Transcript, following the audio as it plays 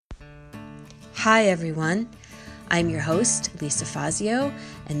Hi everyone, I'm your host, Lisa Fazio,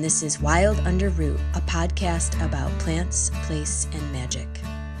 and this is Wild Under Root, a podcast about plants, place, and magic.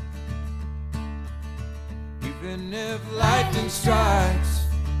 Even if lightning strikes,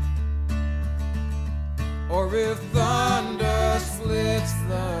 or if thunder splits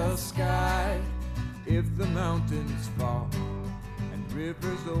the sky, if the mountains fall and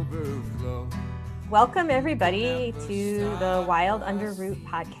rivers overflow. Welcome everybody to the Wild Under Root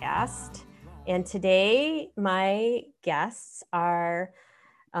podcast. And today my guests are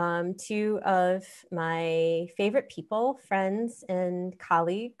two of my favorite people, friends and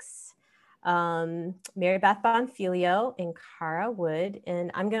colleagues, Mary Beth Bonfilio and Cara Wood. And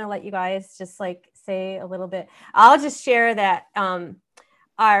I'm going to let you guys just say a little bit. I'll just share that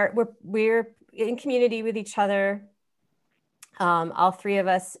we're in community with each other. All three of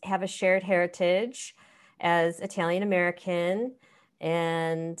us have a shared heritage as Italian American,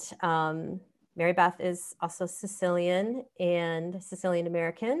 and Mary Beth is also Sicilian and Sicilian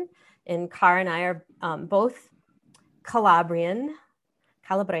American, and Cara and I are both Calabrese,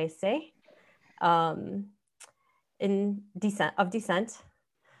 in descent.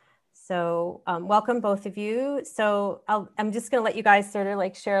 So welcome both of you. So I'm just going to let you guys sort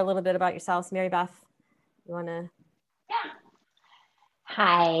of share a little bit about yourselves. Mary Beth, you want to? Yeah.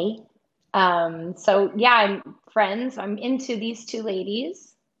 Hi. I'm friends. I'm into these two ladies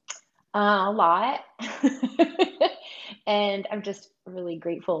a lot. And I'm just really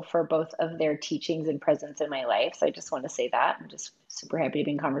grateful for both of their teachings and presence in my life. So I just want to say that. I'm just super happy to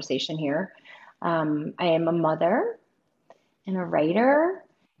be in conversation here. I am a mother and a writer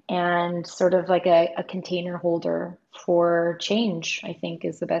and sort of like a container holder for change, I think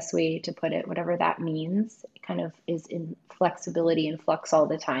is the best way to put it, whatever that means. It kind of is in flexibility and flux all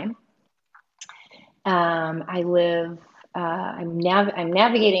the time. I'm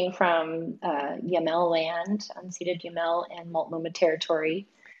navigating from Yamal land, unceded Yamal and Multnomah territory,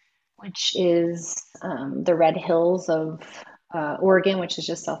 which is the Red Hills of Oregon, which is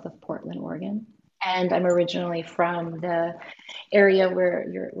just south of Portland, Oregon. And I'm originally from the area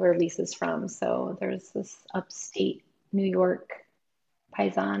where Lisa's from. So there's this upstate New York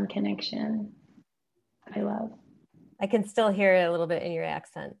Paisan connection I love. I can still hear it a little bit in your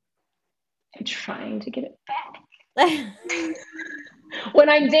accent. I'm trying to get it back. When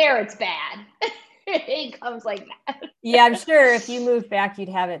I'm there, it's bad. It comes like that. Yeah, I'm sure if you moved back, you'd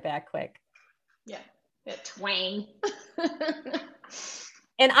have it back quick. Yeah, that twang.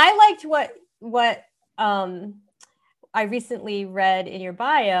 And I liked what I recently read in your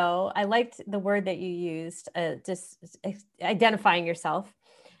bio. I liked the word that you used, just identifying yourself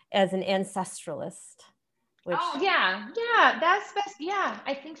as an ancestralist. That's best. Yeah,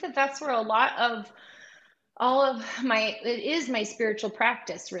 I think that's where a lot of all of it is my spiritual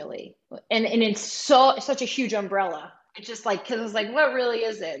practice, really, and it's such a huge umbrella. It's just because it's what really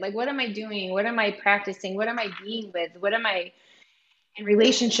is it? What am I doing? What am I practicing? What am I being with? What am I in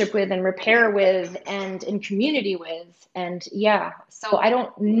relationship with and repair with and in community with? And yeah, so I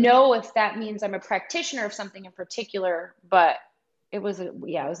don't know if that means I'm a practitioner of something in particular, but it was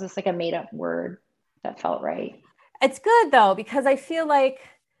just a made up word that felt right. It's good though, because I feel like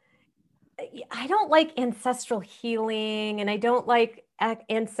I don't like ancestral healing, and I don't like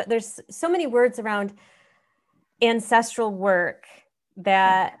there's so many words around ancestral work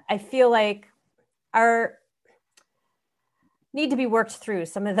that I feel like need to be worked through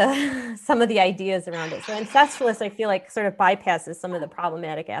some of the ideas around it. So ancestralist, I feel like sort of bypasses some of the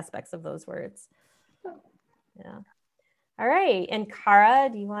problematic aspects of those words. Yeah. All right. And Cara,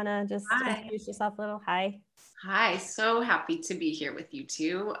 do you want to just introduce yourself a little? Hi. Hi. So happy to be here with you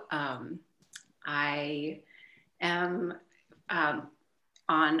two. I am on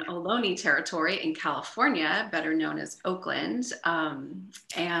Ohlone territory in California, better known as Oakland.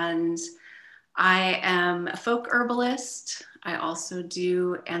 And I am a folk herbalist. I also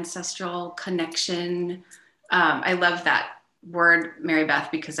do ancestral connection. I love that word, Mary Beth,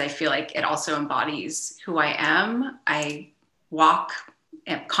 because I feel like it also embodies who I am. I walk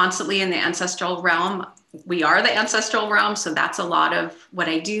constantly in the ancestral realm. We are the ancestral realm, so that's a lot of what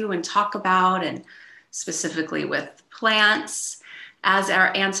I do and talk about, and specifically with plants as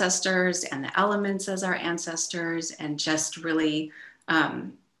our ancestors and the elements as our ancestors, and just really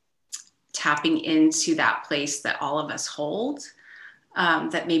tapping into that place that all of us hold,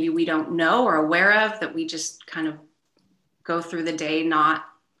 that maybe we don't know or aware of, that we just kind of go through the day not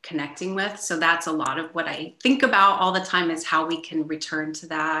connecting with. So that's a lot of what I think about all the time, is how we can return to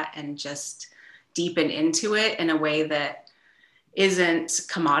that and just deepen into it in a way that isn't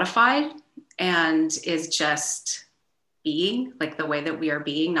commodified and is just being, like the way that we are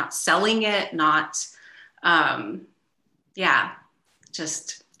being, not selling it, not,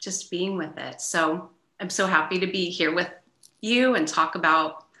 just being with it. So I'm so happy to be here with you and talk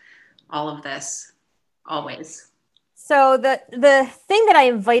about all of this always. So the thing that I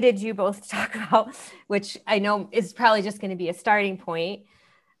invited you both to talk about, which I know is probably just going to be a starting point,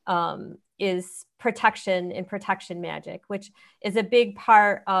 is protection and protection magic, which is a big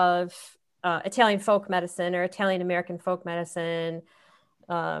part of Italian folk medicine or Italian American folk medicine,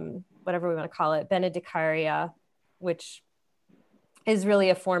 whatever we want to call it, Benedicaria, which is really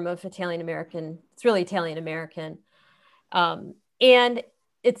a form of Italian American. It's really Italian American. And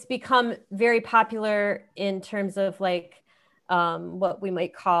it's become very popular in terms of like what we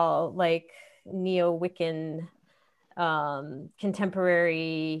might call like neo-Wiccan,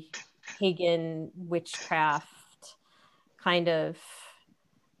 contemporary pagan witchcraft kind of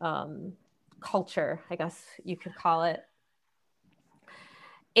culture, I guess you could call it.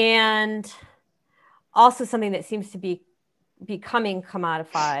 And also something that seems to be becoming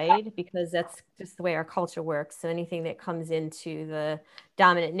commodified, because that's just the way our culture works. So anything that comes into the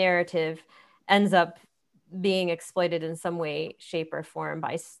dominant narrative ends up being exploited in some way, shape, or form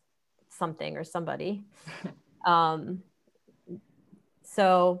by something or somebody. And,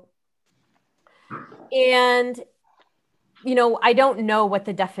 you know, I don't know what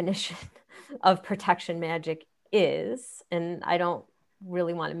the definition of protection magic is, and I don't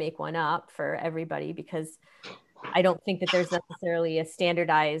really want to make one up for everybody, because I don't think that there's necessarily a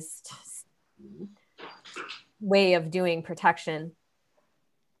standardized way of doing protection.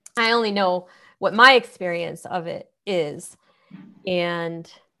 I only know what my experience of it is,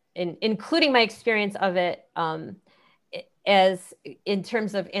 and including my experience of it as in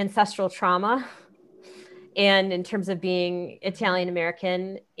terms of ancestral trauma and in terms of being Italian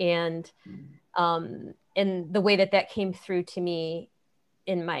American, and the way that came through to me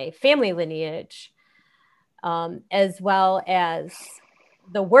in my family lineage. As well as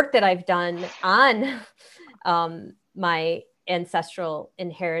the work that I've done on my ancestral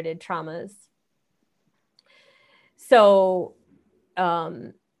inherited traumas. So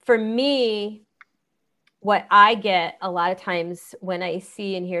for me, what I get a lot of times when I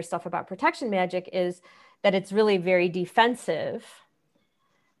see and hear stuff about protection magic is that it's really very defensive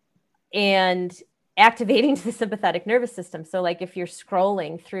and activating to the sympathetic nervous system. So like if you're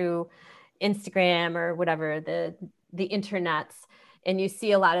scrolling through Instagram or whatever, the internets, and you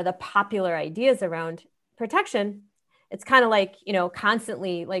see a lot of the popular ideas around protection, it's kind of like, you know,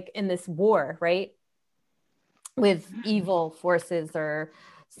 constantly like in this war, right? With evil forces or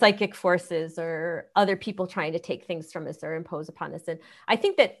psychic forces or other people trying to take things from us or impose upon us. And I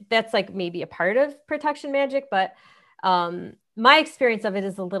think that that's like maybe a part of protection magic, but my experience of it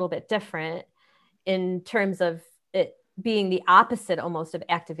is a little bit different in terms of it being the opposite almost of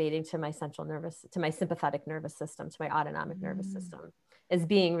activating to my sympathetic nervous system, to my autonomic nervous system, as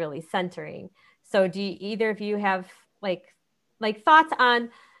being really centering. So do either of you have like thoughts on,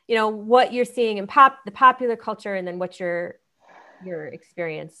 you know, what you're seeing in the popular culture, and then what your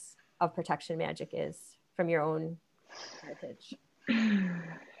experience of protection magic is from your own heritage?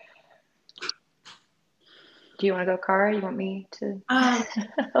 Do you want to go, Cara? You want me to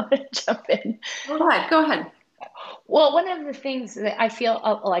jump in? Go ahead. Well, one of the things that I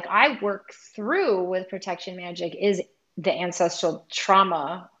feel like I work through with protection magic is the ancestral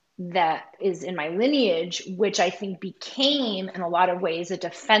trauma that is in my lineage, which I think became, in a lot of ways, a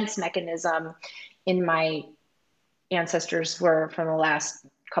defense mechanism in my ancestors were from the last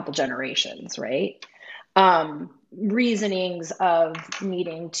couple generations, right? Reasonings of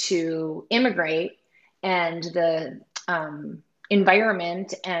needing to immigrate and the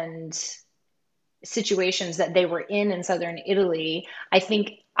environment and situations that they were in southern Italy. I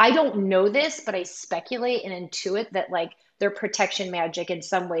think, I don't know this, but I speculate and intuit that like their protection magic in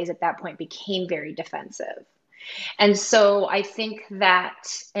some ways at that point became very defensive. And so I think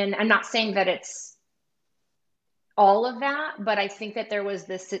that, and I'm not saying that it's all of that, but I think that there was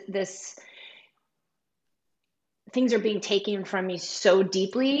this things are being taken from me so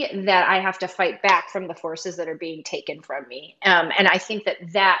deeply that I have to fight back from the forces that are being taken from me. And I think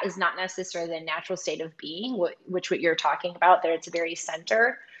that is not necessarily the natural state of being, which what you're talking about, that it's very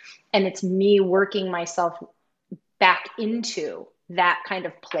center. And it's me working myself back into that kind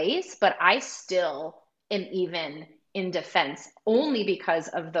of place. But I still am even in defense only because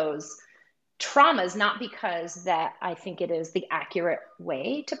of those traumas, not because that I think it is the accurate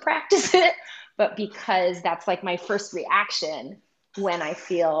way to practice it, but because that's like my first reaction when I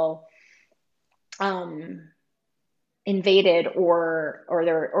feel invaded,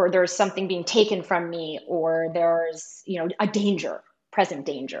 or there's something being taken from me, or there's, a present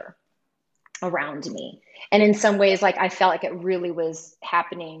danger around me. And in some ways, like, I felt like it really was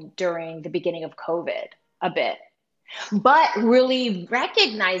happening during the beginning of COVID a bit. But really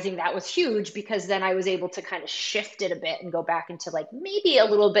recognizing that was huge, because then I was able to kind of shift it a bit and go back into like maybe a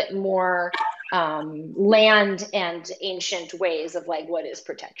little bit more land and ancient ways of like, what is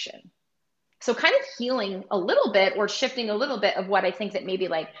protection? So kind of healing a little bit, or shifting a little bit of what I think that maybe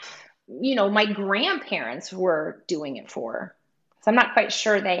like, my grandparents were doing it for. So I'm not quite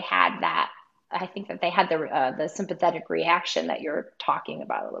sure they had that. I think that they had the sympathetic reaction that you're talking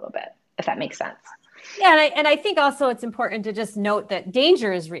about a little bit, if that makes sense. Yeah, and I think also it's important to just note that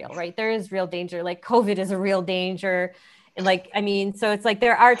danger is real, right? There is real danger. Like COVID is a real danger. And like, I mean, so it's like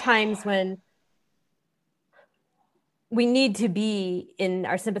there are times when we need to be in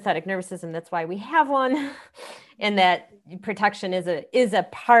our sympathetic nervous system. That's why we have one. And that protection is a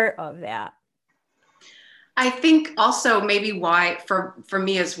part of that. I think also maybe why for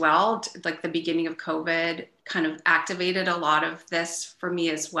me as well, like the beginning of COVID kind of activated a lot of this for me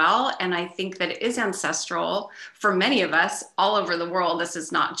as well. And I think that it is ancestral for many of us all over the world. This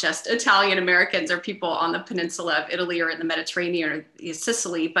is not just Italian Americans or people on the peninsula of Italy or in the Mediterranean or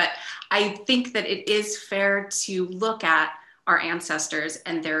Sicily, but I think that it is fair to look at our ancestors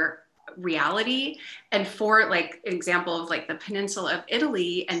and their reality. And for like an example of like the peninsula of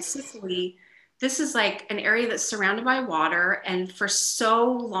Italy and Sicily, this is like an area that's surrounded by water. And for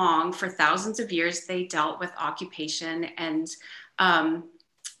so long, for thousands of years, they dealt with occupation and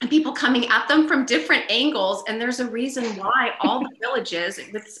people coming at them from different angles. And there's a reason why all the villages,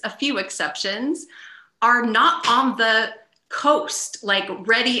 with a few exceptions, are not on the coast, like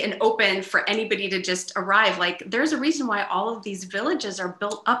ready and open for anybody to just arrive. Like there's a reason why all of these villages are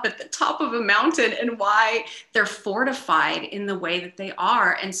built up at the top of a mountain and why they're fortified in the way that they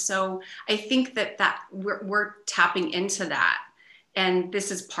are. And so I think that we're tapping into that. And this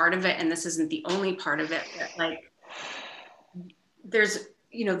is part of it. And this isn't the only part of it. But like there's,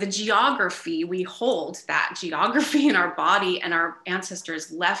 the geography, we hold that geography in our body, and our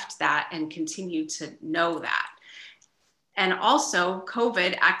ancestors left that and continue to know that. And also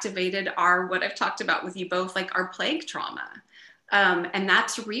COVID activated what I've talked about with you both, like our plague trauma. And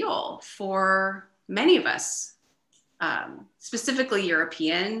that's real for many of us, specifically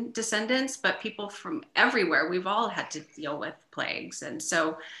European descendants, but people from everywhere. We've all had to deal with plagues. And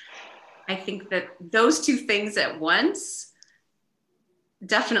so I think that those two things at once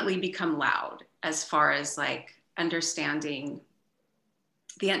definitely become loud as far as like understanding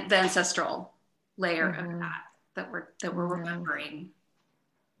the ancestral layer of that we're remembering.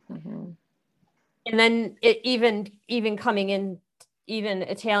 Mm-hmm. And then it even coming in, even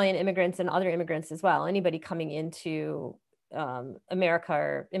Italian immigrants and other immigrants as well, anybody coming into America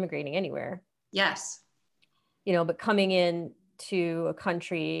or immigrating anywhere. Yes. But coming in to a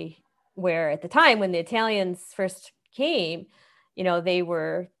country where at the time when the Italians first came, they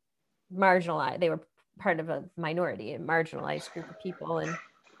were marginalized. They were part of a minority, a marginalized group of people. And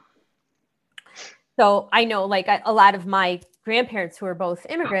so I know like a lot of my grandparents who were both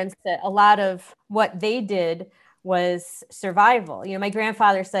immigrants, that a lot of what they did was survival. My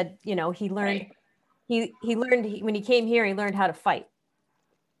grandfather said, he learned, he learned when he came here, he learned how to fight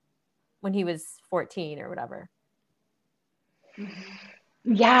when he was 14 or whatever.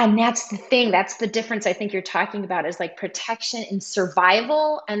 Yeah. And that's the thing. That's the difference I think you're talking about, is like protection and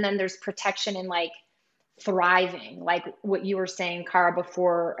survival. And then there's protection in like thriving, like what you were saying, Cara,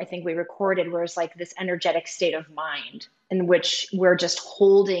 before I think we recorded, where it's like this energetic state of mind in which we're just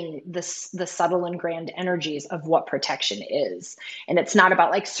holding the subtle and grand energies of what protection is. And it's not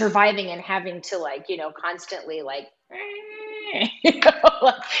about like surviving and having to like, constantly like,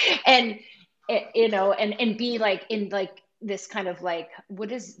 and, and be like in like this kind of like,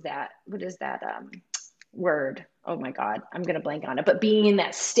 what is that word? Oh my God, I'm going to blank on it, but being in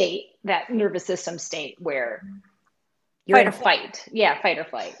that state, that nervous system state where you're in a fight. Yeah. Fight or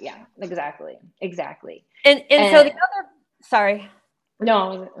flight. Yeah, exactly. And so the other, sorry.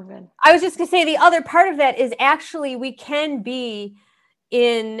 No, I was just going to say the other part of that is actually we can be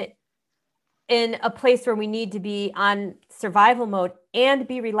in a place where we need to be on survival mode and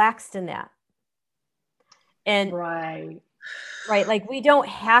be relaxed in that. And right. Like we don't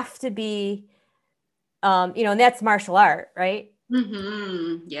have to be, and that's martial art, right?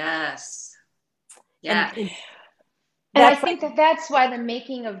 Mm-hmm. Yes. Yeah. And I think that's why the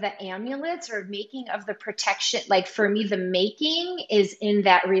making of the amulets or making of the protection, like for me, the making is in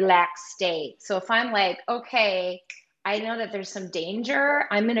that relaxed state. So if I'm like, okay, I know that there's some danger,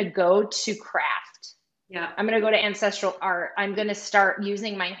 I'm going to go to craft. Yeah. I'm going to go to ancestral art. I'm going to start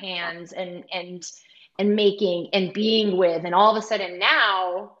using my hands and making and being with. And all of a sudden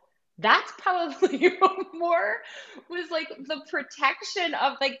now that's probably more was like the protection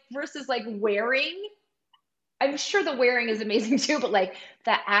of like versus like wearing. I'm sure the wearing is amazing too, but like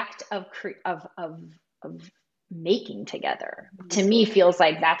the act of making together to me feels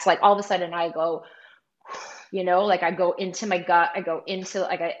like that's like all of a sudden I go, like I go into my gut, I go into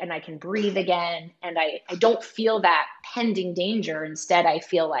like and I can breathe again, and I don't feel that pending danger. Instead, I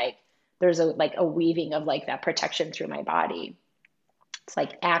feel like there's a weaving of like that protection through my body. It's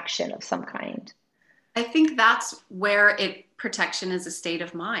like action of some kind. I think that's where protection is a state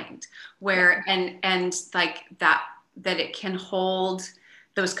of mind, where and like that it can hold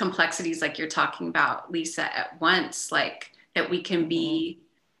those complexities like you're talking about, Lisa, at once, like that we can be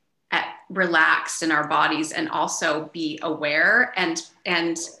relaxed in our bodies and also be aware and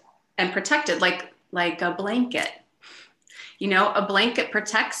protected, like a blanket. A blanket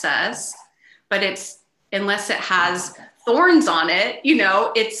protects us, but it's unless it has thorns on it,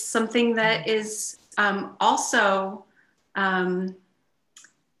 it's something that is also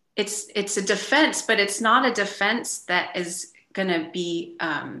it's a defense, but it's not a defense that is going to be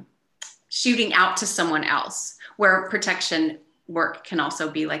shooting out to someone else, where protection work can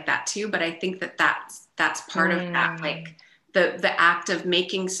also be like that too. But I think that's part of that, like the act of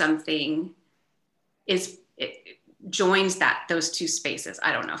making something joins those two spaces.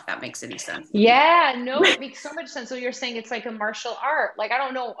 I don't know if that makes any sense. Yeah, no, it makes so much sense. So you're saying it's like a martial art. Like I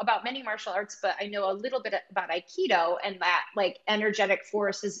don't know about many martial arts, but I know a little bit about Aikido, and that like energetic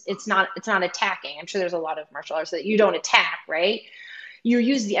force is it's not attacking. I'm sure there's a lot of martial arts that you don't attack, right? You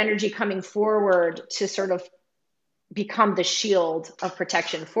use the energy coming forward to sort of become the shield of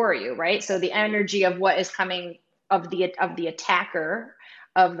protection for you, right? So the energy of what is coming of the attacker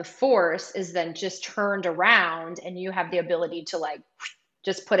of the force is then just turned around, and you have the ability to like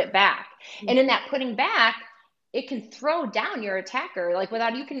just put it back. And in that putting back, it can throw down your attacker like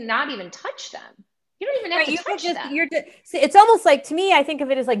without, you can not even touch them. You don't even have to touch them. It's almost like, to me, I think of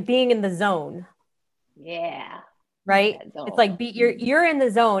it as like being in the zone. Yeah. Right. It's like you're in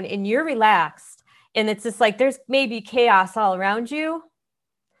the zone and you're relaxed, and it's just like there's maybe chaos all around you,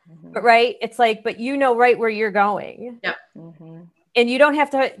 but right. It's like, but right where you're going. Yep. And you don't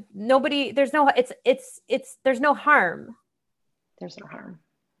have to, there's no harm. There's no harm.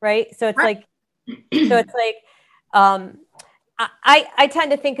 Right. So it's like, I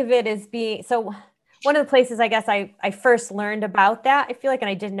tend to think of it as being, so one of the places I guess I first learned about that, I feel like, and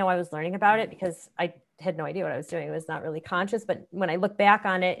I didn't know I was learning about it because I had no idea what I was doing. It was not really conscious, but when I look back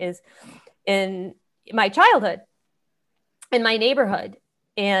on it, is in my childhood, in my neighborhood.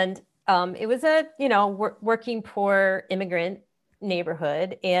 And it was a, working poor immigrant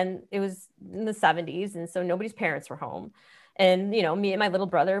neighborhood, and it was in the 70s, and so nobody's parents were home, and me and my little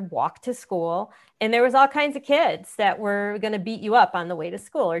brother walked to school, and there was all kinds of kids that were going to beat you up on the way to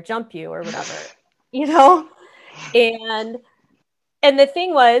school or jump you or whatever, and the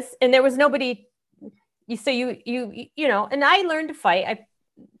thing was, and there was nobody, so and I learned to fight. I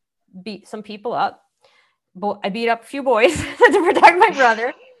beat some people up, but I beat up a few boys to protect my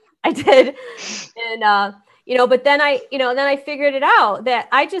brother. I did. And but then I figured it out that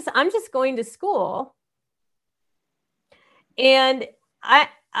I'm just going to school, and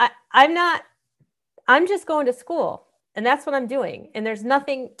I'm just going to school, and that's what I'm doing. And there's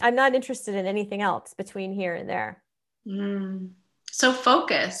nothing, I'm not interested in anything else between here and there. So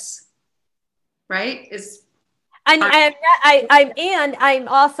focus, right? I'm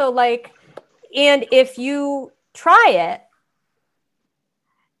also like, and if you try it,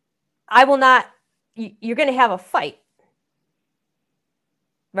 I will not, you're going to have a fight.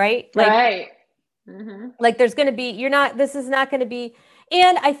 Right? Like, right. Like there's going to be, this is not going to be.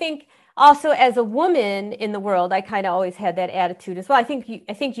 And I think also as a woman in the world, I kind of always had that attitude as well. I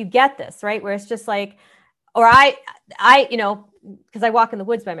think you get this, right? Where it's just like, or I because I walk in the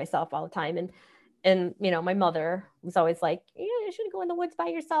woods by myself all the time. And my mother was always like, you shouldn't go in the woods by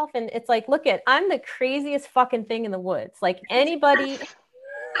yourself. And it's like, I'm the craziest fucking thing in the woods. Like anybody,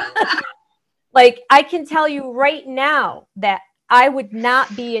 like I can tell you right now that I would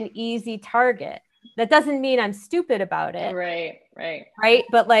not be an easy target. That doesn't mean I'm stupid about it. Right.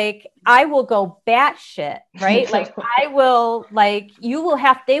 But like, I will go batshit, right? Like I will, like,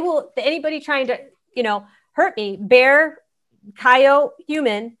 anybody trying to, hurt me, bear, coyote,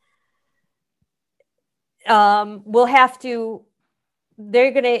 human, will have to,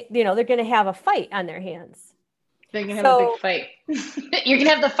 they're going to have a fight on their hands. They're going to have a big fight. You're going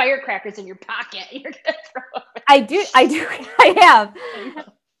to have the firecrackers in your pocket. You're going to throw them. I have.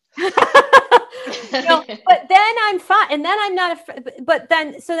 but then I'm fine. And then I'm not,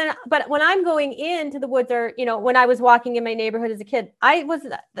 but when I'm going into the woods, or, when I was walking in my neighborhood as a kid, I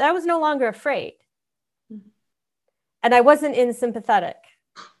was no longer afraid. And I wasn't sympathetic.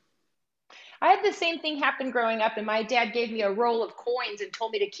 I had the same thing happen growing up, and my dad gave me a roll of coins and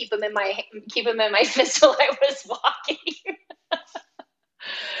told me to keep them in my fist while I was walking.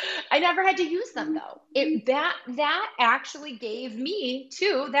 I never had to use them though. That actually gave me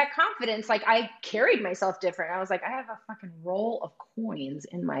too that confidence. Like, I carried myself different. I was like, I have a fucking roll of coins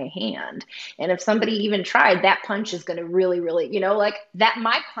in my hand, and if somebody even tried, that punch is going to really, really, like that.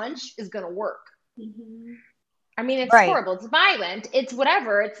 My punch is going to work. Mm-hmm. I mean, it's horrible. It's violent. It's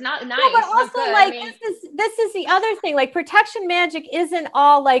whatever. It's not nice. No, but also, like, this is the other thing. Like, protection magic isn't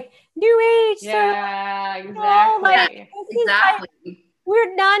all like New Age. Yeah, exactly. Exactly.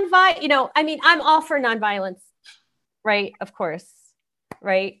 We're non-violent. I mean, I'm all for non-violence, right? Of course,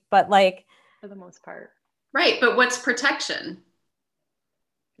 right? But like, for the most part, right? But what's protection?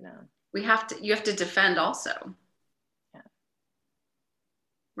 No, you have to defend also.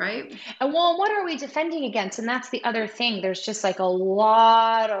 Right. And well, what are we defending against? And that's the other thing. There's just like a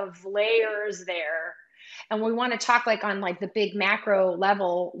lot of layers there. And we want to talk like on like the big macro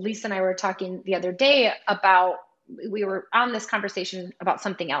level. Lisa and I were talking the other day about, we were on this conversation about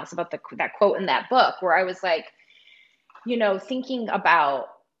something else, about that quote in that book, where I was like, thinking about,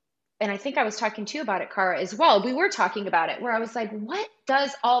 and I think I was talking to you about it, Cara, as well. We were talking about it, where I was like, what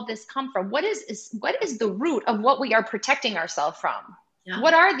does all this come from? What is the root of what we are protecting ourselves from? Yeah.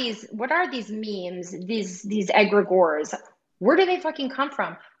 What are these memes, these egregores? Where do they fucking come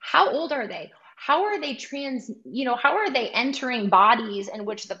from? How old are they? How are they how are they entering bodies in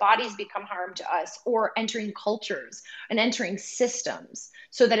which the bodies become harm to us, or entering cultures and entering systems,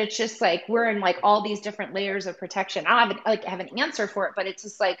 so that it's just like we're in like all these different layers of protection? I don't have an answer for it, but it's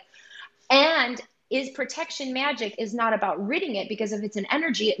just like, and is protection magic is not about ridding it, because if it's an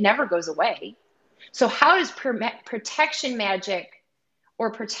energy, it never goes away. So how does protection magic,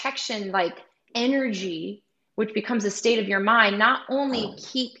 or protection like energy, which becomes a state of your mind, not only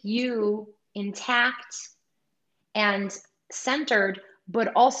keep you intact and centered,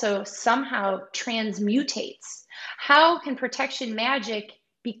 but also somehow transmutates? How can protection magic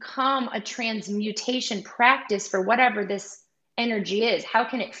become a transmutation practice for whatever this energy is? How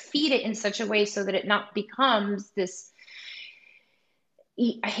can it feed it in such a way so that it not becomes this,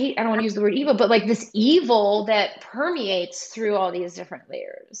 I don't want to use the word evil, but like this evil that permeates through all these different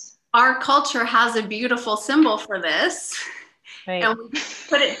layers? Our culture has a beautiful symbol for this. Right. And we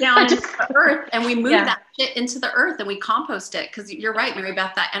put it down into the earth, and we move that shit into the earth, and we compost it. Because you're right, Mary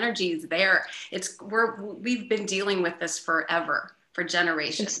Beth, that energy is there. We've been dealing with this forever, for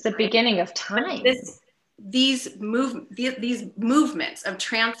generations. It's the beginning of time. These movements of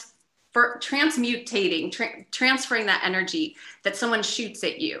transmutating, transferring that energy that someone shoots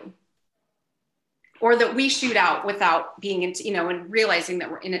at you, or that we shoot out without being and realizing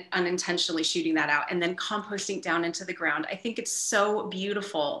that we're unintentionally shooting that out, and then composting down into the ground. I think it's so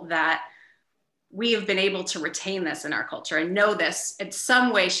beautiful that we have been able to retain this in our culture and know this in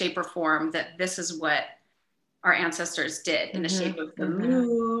some way, shape, or form, that this is what our ancestors did in the shape of the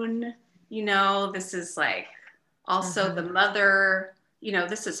moon. This is like also the mother,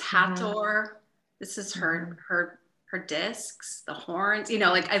 this is Hathor. This is her discs, the horns,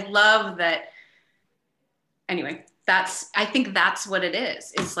 I love that. Anyway, I think that's what it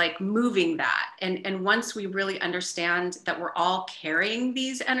is like moving that. And once we really understand that we're all carrying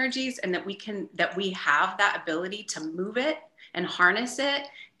these energies, and that we have that ability to move it and harness it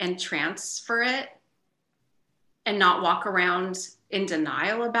and transfer it, and not walk around in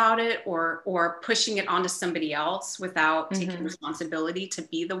denial about it, or pushing it onto somebody else without taking responsibility to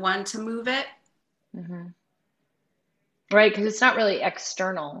be the one to move it. Right, because it's not really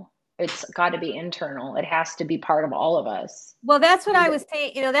external. It's got to be internal. It has to be part of all of us. Well, that's what I was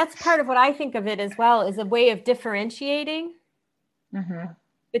saying. That's part of what I think of it as well, is a way of differentiating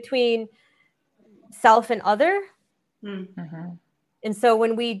between self and other. And so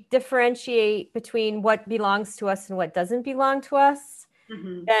when we differentiate between what belongs to us and what doesn't belong to us,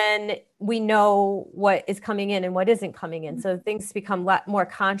 then we know what is coming in and what isn't coming in. So things become a lot more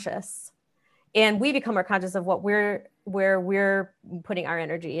conscious, and we become more conscious of where we're putting our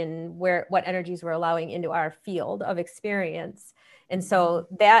energy, and what energies we're allowing into our field of experience. And so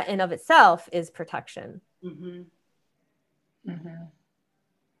that in of itself is protection.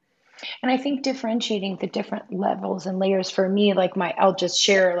 And I think differentiating the different levels and layers, for me, like I'll just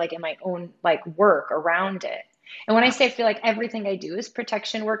share like in my own like work around it. And when I say I feel like everything I do is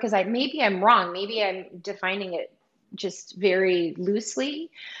protection work, because maybe I'm wrong, maybe I'm defining it just very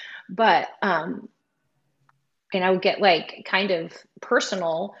loosely, but and I would get like kind of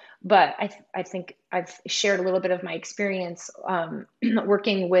personal, but I think I've shared a little bit of my experience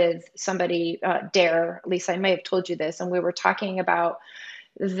working with somebody, Dare, Lisa, I may have told you this, and we were talking about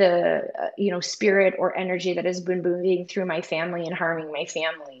the spirit or energy that has been moving through my family and harming my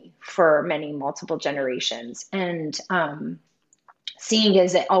family for many multiple generations, and seeing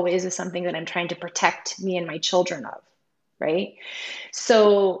as it always is something that I'm trying to protect me and my children of, right?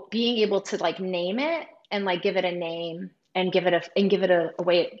 So being able to like name it and like give it a name and give it a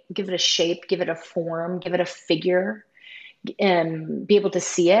way, give it a shape, give it a form, give it a figure, and be able to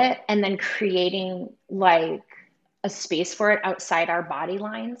see it, and then creating like a space for it outside our body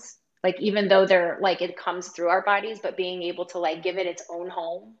lines. Like, even though they're like, it comes through our bodies, but being able to like give it its own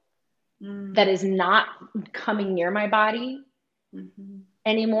home that is not coming near my body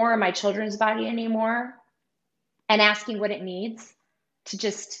anymore, or my children's body anymore, and asking what it needs to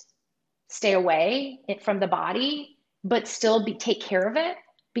just stay away from the body, but still take care of it,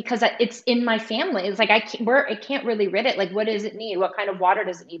 because it's in my family. It's like I can't really rid it. Like, what does it need? What kind of water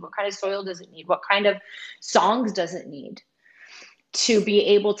does it need? What kind of soil does it need? What kind of songs does it need to be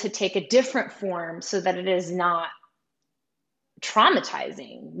able to take a different form so that it is not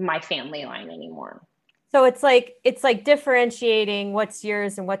traumatizing my family line anymore? So it's like differentiating what's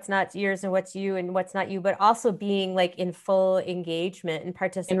yours and what's not yours, and what's you and what's not you, but also being like in full engagement and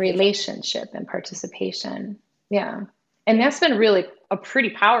participation. In relationship and participation. Yeah. And that's been really a pretty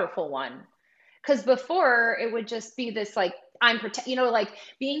powerful one. Because before it would just be this like, like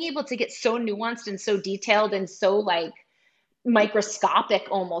being able to get so nuanced and so detailed and so like microscopic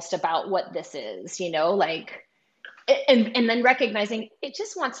almost about what this is, like, and then recognizing it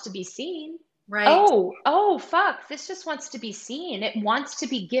just wants to be seen. Right. Oh, fuck. This just wants to be seen. It wants to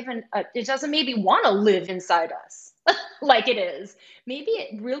be given. It doesn't maybe want to live inside us like it is. Maybe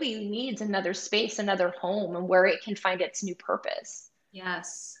it really needs another space, another home, and where it can find its new purpose.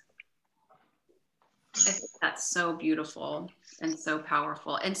 Yes. I think that's so beautiful and so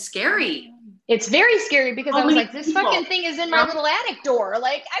powerful and scary. It's very scary, because I was like, this fucking thing is in my little attic door.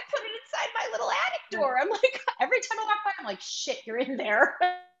 Like, I put it inside my little attic door. I'm like, every time I walk by, I'm like, shit, you're in there.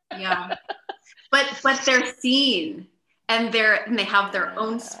 Yeah. But they're seen, and they have their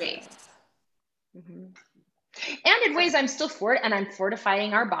own space. Mm-hmm. And in ways I'm still for it, and I'm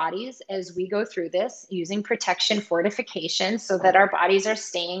fortifying our bodies as we go through this, using protection fortification so that our bodies are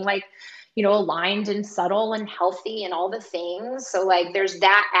staying like, aligned and subtle and healthy and all the things. So like, there's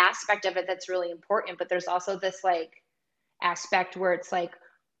that aspect of it that's really important, but there's also this like aspect where it's like,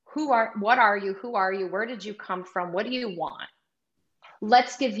 what are you? Who are you? Where did you come from? What do you want?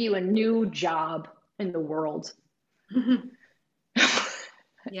 Let's give you a new job in the world.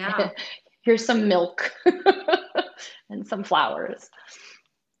 Yeah. Here's some milk and some flowers.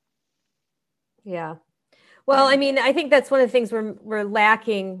 Yeah. Well, I mean, I think that's one of the things we're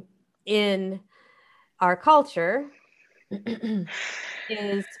lacking in our culture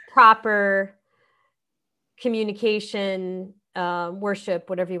is proper communication, worship,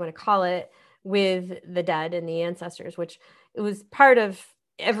 whatever you want to call it, with the dead and the ancestors, which it was part of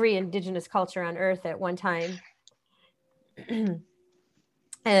every indigenous culture on earth at one time.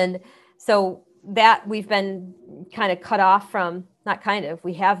 And so that we've been kind of cut off from,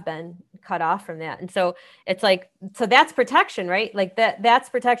 we have been cut off from that. And so it's like, so that's protection, right? Like that's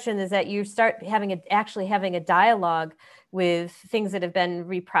protection, is that you start actually having a dialogue with things that have been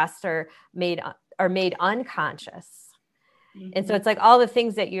repressed or made unconscious. Mm-hmm. And so it's like all the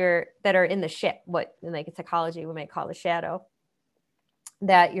things that are in the what in like psychology we might call the shadow,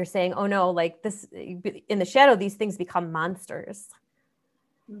 that you're saying, oh no, like this in the shadow, these things become monsters,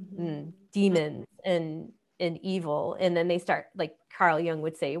 demons and evil. And then they start, like Carl Jung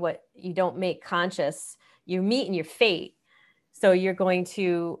would say, what you don't make conscious, you meet in your fate. So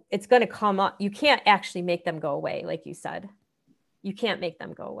it's going to come up. You can't actually make them go away. Like you said, you can't make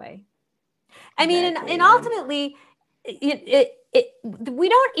them go away. I mean, and ultimately we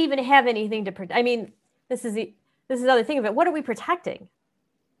don't even have anything to protect. I mean, this is the other thing of it. What are we protecting?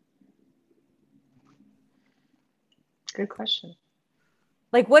 Good question.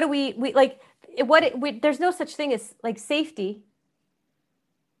 Like, what do we like? There's no such thing as like safety.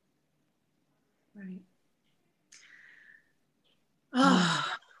 Right. Oh,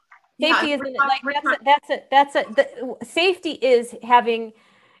 safety isn't like safety is having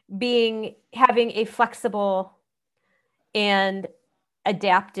a flexible and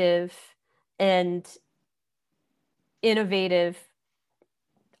adaptive and innovative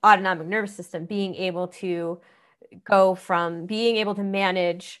autonomic nervous system, being able to go from being able to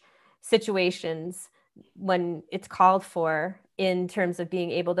manage situations when it's called for in terms of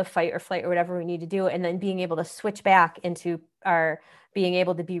being able to fight or flight or whatever we need to do, and then being able to switch back into our being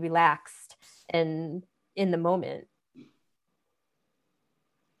able to be relaxed and in the moment.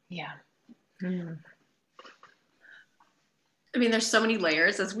 Yeah. Mm. I mean, there's so many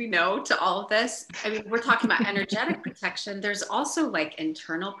layers, as we know, to all of this. I mean, we're talking about energetic protection. There's also like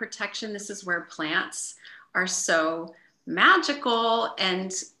internal protection. This is where plants are so magical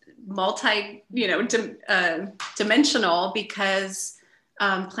and dimensional, because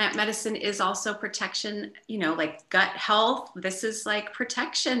plant medicine is also protection, like gut health. This is like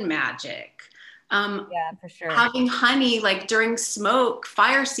protection magic. Yeah, for sure. Having honey, like during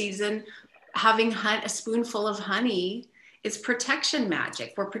fire season, having a spoonful of honey is protection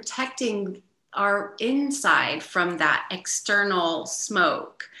magic. We're protecting our inside from that external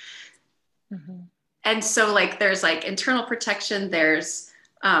smoke. Mm-hmm. And so like there's like internal protection, there's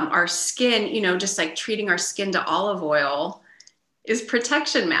our skin, just like treating our skin to olive oil is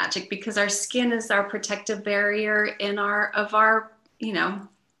protection magic, because our skin is our protective barrier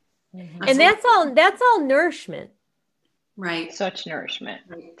Mm-hmm. And that's all nourishment. Right. Such nourishment.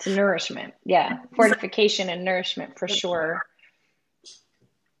 It's nourishment. Yeah. Fortification and nourishment for sure.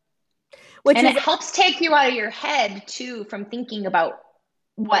 It helps take you out of your head too, from thinking about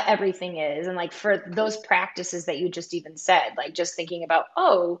what everything is. And like for those practices that you just even said, like just thinking about,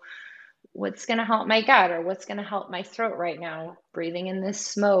 what's going to help my gut, or what's going to help my throat right now, breathing in this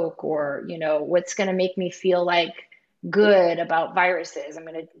smoke, or, what's going to make me feel like good about viruses. I'm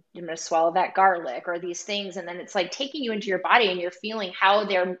going to swallow that garlic, or these things. And then it's like taking you into your body, and you're feeling how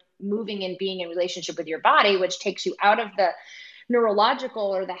they're moving and being in relationship with your body, which takes you out of the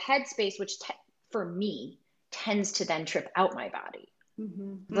neurological or the headspace, which for me tends to then trip out my body.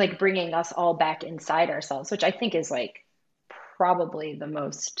 Mm-hmm. Like bringing us all back inside ourselves, which I think is like probably the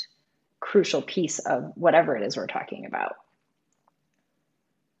most crucial piece of whatever it is we're talking about.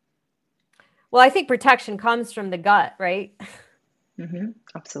 Well, I think protection comes from the gut, right? Mm-hmm.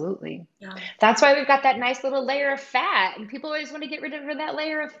 Absolutely. Yeah. That's why we've got that nice little layer of fat, and people always want to get rid of that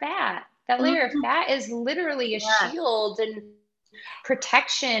layer of fat. That layer of fat is literally a shield and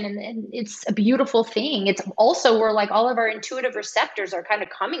protection, and it's a beautiful thing. It's also where like all of our intuitive receptors are kind of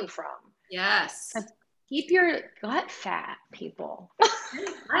coming from. Yes. Keep your gut fat, people.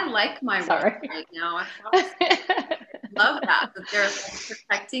 I like my weight right now. I love that they're like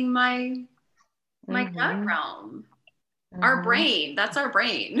protecting my gut realm. Mm-hmm. Our brain. That's our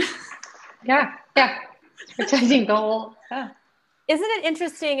brain. Yeah. Protecting the whole. Yeah. Isn't it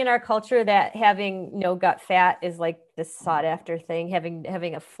interesting in our culture that having no gut fat is like this sought after thing?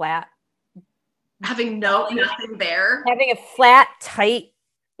 Having a flat, having nothing there, having a flat, tight.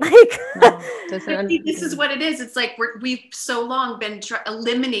 This is what it is. It's like we've so long been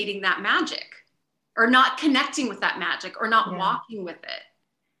eliminating that magic, or not connecting with that magic, or not walking with it.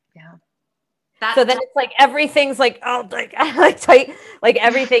 Yeah. So then it's like everything's like like tight, like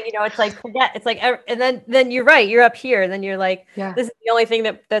everything, it's like forget. It's like, and then you're right. You're up here, and then you're like, this is the only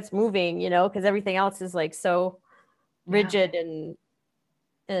thing that's moving, because everything else is like so rigid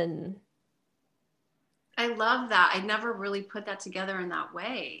and. I love that. I never really put that together in that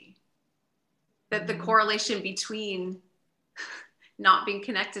way. That the correlation between not being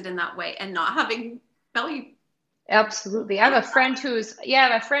connected in that way and not having belly. Absolutely. I have a friend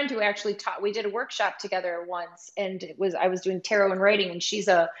who actually taught, we did a workshop together once, and I was doing tarot and writing, and she's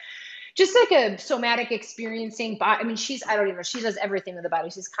just like a somatic experiencing body. I mean, she does everything with the body.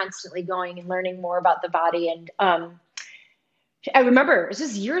 She's constantly going and learning more about the body. And, I remember, this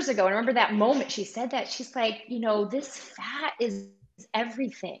was years ago. I remember that moment she said that. She's like, this fat is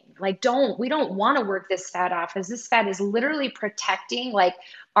everything. Like, we don't want to work this fat off, because this fat is literally protecting like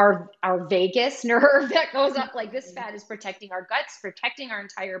our vagus nerve that goes up. Like, this fat is protecting our guts, protecting our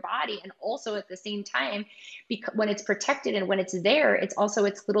entire body. And also at the same time, because when it's protected and when it's there, it's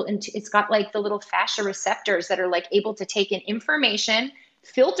got like the little fascia receptors that are like able to take in information,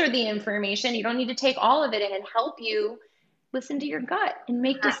 filter the information. You don't need to take all of it in, and help you listen to your gut and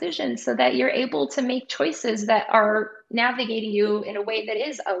make decisions so that you're able to make choices that are navigating you in a way that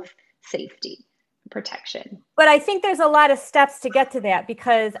is of safety, protection. But I think there's a lot of steps to get to that,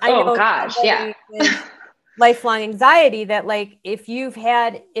 because I know with lifelong anxiety that like, if you've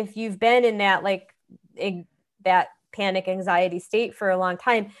been in that, like that panic anxiety state for a long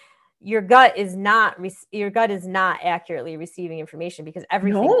time, your gut is not accurately receiving information, because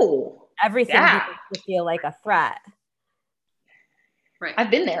everything to feel like a threat. Right.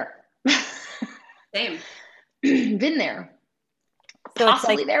 I've been there. Same. Been there. So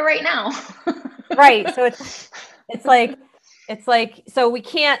possibly like, there right now. Right. So it's like It's like, so we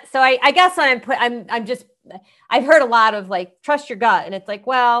can't, so I guess I've heard a lot of like, trust your gut. And it's like,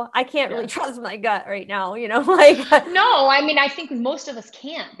 well, I can't really trust my gut right now, like. No, I mean, I think most of us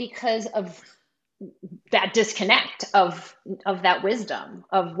can't because of that disconnect of that wisdom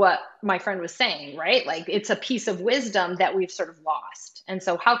of what my friend was saying, right? Like it's a piece of wisdom that we've sort of lost. And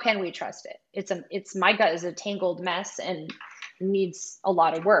so how can we trust it? It's my gut is a tangled mess and needs a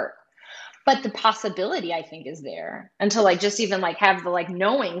lot of work. But the possibility I think is there until like just even like have the like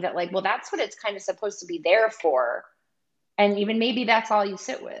knowing that like, well, that's what it's kind of supposed to be there for. And even maybe that's all you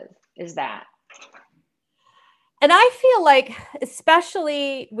sit with is that. And I feel like,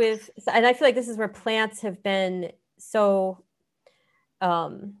 especially and I feel like this is where plants have been so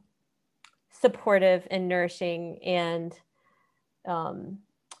supportive and nourishing. And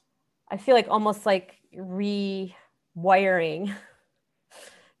I feel like almost like rewiring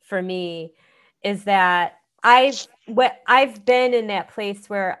for me is that I've been in that place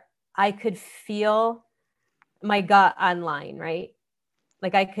where I could feel my gut online, right?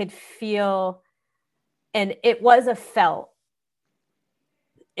 Like I could feel, and it was a felt.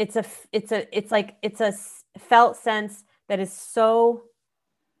 It's a felt sense that is so,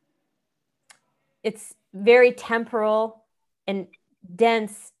 it's very temporal and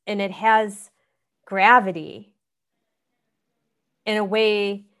dense, and it has gravity in a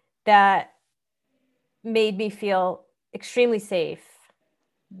way that made me feel extremely safe,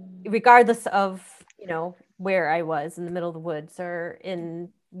 regardless of, where I was in the middle of the woods or in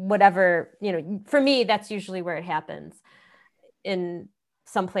whatever, for me, that's usually where it happens, in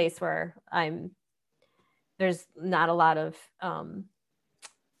some place where there's not a lot of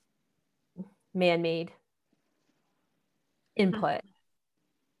man-made input.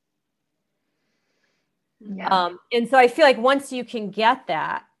 Yeah. And so I feel like once you can get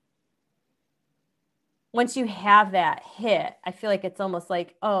that, once you have that hit, I feel like it's almost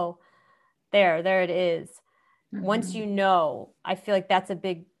like, oh, there it is. Mm-hmm. Once I feel like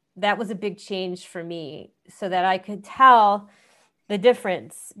that was a big change for me, so that I could tell the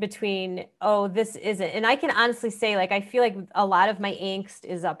difference between, oh, this isn't. And I can honestly say, like, I feel like a lot of my angst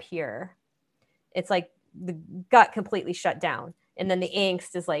is up here. It's like the gut completely shut down. And then the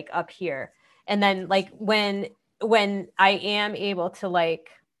angst is like up here. And then like when I am able to like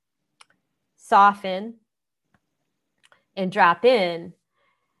soften and drop in,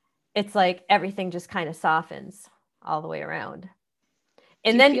 it's like everything just kind of softens all the way around.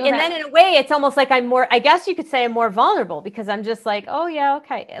 And then in a way, it's almost like I'm more, I guess you could say I'm more vulnerable, because I'm just like, oh yeah,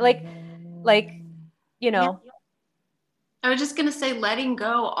 okay. Like, Yeah. I was just going to say, letting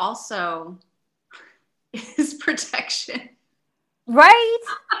go also is protection. Right?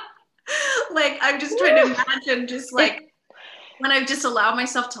 Like, I'm just trying to imagine just like when I've just allowed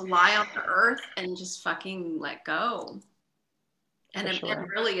myself to lie on the earth and just fucking let go and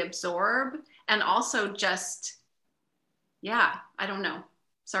really absorb. And also just, I don't know.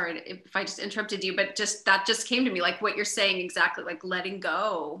 Sorry if I just interrupted you, but that just came to me, like what you're saying exactly, like letting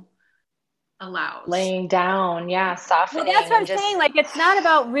go allows. Laying down, softening. Well, that's what I'm saying. Like, it's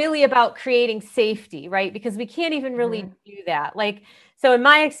not really about creating safety, right? Because we can't even really do that. Like, so in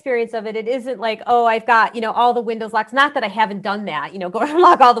my experience of it, it isn't like, oh, I've got, all the windows locked. Not that I haven't done that, go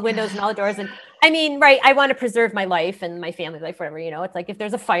unlock all the windows and all the doors. And I mean, right, I want to preserve my life and my family life, whatever, it's like, if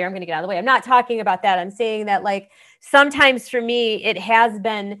there's a fire, I'm going to get out of the way. I'm not talking about that. I'm saying that, like, sometimes for me, it has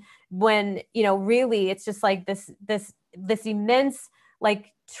been when, really it's just like this immense,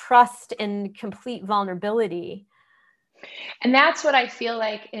 like, trust and complete vulnerability. And that's what I feel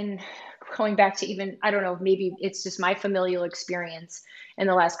like, in going back to even, I don't know, maybe it's just my familial experience in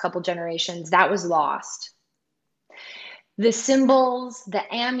the last couple generations, that was lost. The symbols, the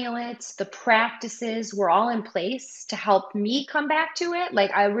amulets, the practices were all in place to help me come back to it.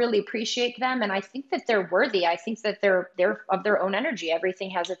 Like, I really appreciate them. And I think that they're worthy. I think that they're of their own energy. Everything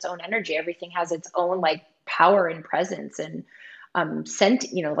has its own energy. Everything has its own like power and presence. And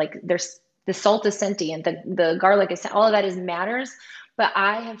like there's the salt is sentient, the garlic is, all of that matters. But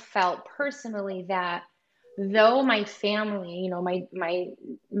I have felt personally that though my family,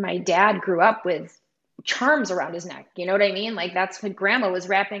 my dad grew up with charms around his neck, you know what I mean? Like that's what grandma was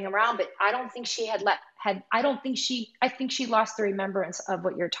wrapping around, but I don't think she I think she lost the remembrance of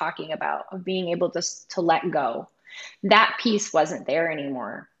what you're talking about, of being able to let go. That piece wasn't there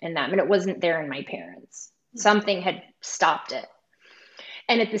anymore in them, and it wasn't there in my parents. Something had stopped it.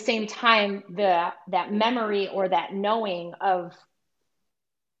 And at the same time, that memory or that knowing of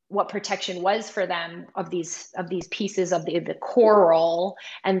what protection was for them, of these pieces of the coral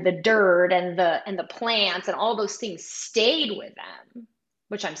and the dirt and the plants and all those things stayed with them,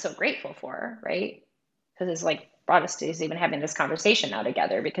 which I'm so grateful for, right? Because it's like brought us to even having this conversation now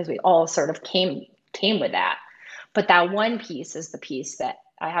together, because we all sort of came with that. But that one piece is the piece that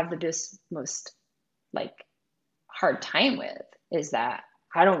I have the most like hard time with, is that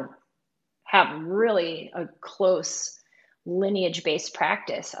I don't have really a close lineage-based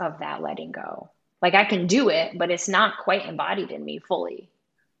practice of that letting go. Like I can do it, but it's not quite embodied in me fully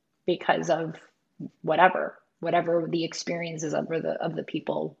because of whatever the experiences of the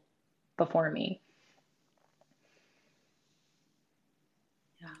people before me.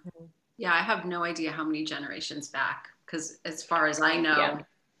 Yeah, I have no idea how many generations back, because as far as I know,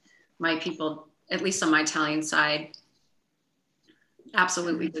 my people, at least on my Italian side,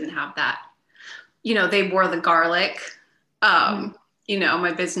 absolutely didn't have that. You know, they wore the garlic. You know,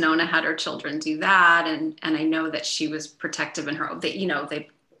 my bisnona had her children do that, and I know that she was protective in her. They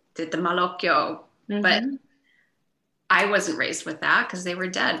did the malocchio, but I wasn't raised with that because they were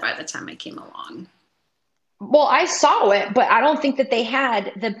dead by the time I came along. Well, I saw it, but I don't think that they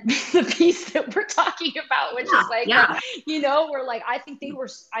had the piece that we're talking about, which is like, we're like, I think they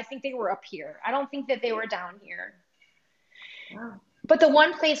were up here. I don't think that they were down here. Yeah. But the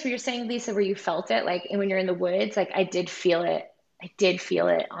one place where you're saying, Lisa, where you felt it, like, and when you're in the woods, like I did feel it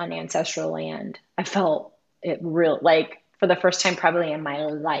on ancestral land. I felt it real, like for the first time probably in my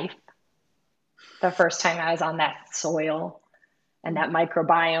life, the first time I was on that soil, and that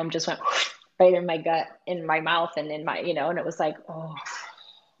microbiome just went right in my gut, in my mouth, and in my, and it was like, oh.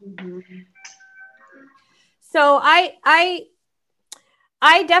 So I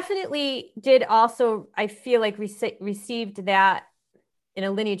definitely did also, I feel like received that in a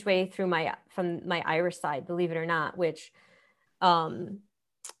lineage way from my Irish side, believe it or not, which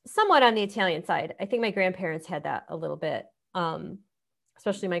somewhat on the Italian side. I think my grandparents had that a little bit,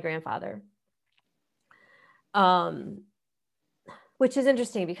 especially my grandfather. Which is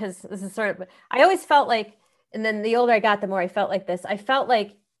interesting because this is sort of, I always felt like, and then the older I got, the more I felt like this. I felt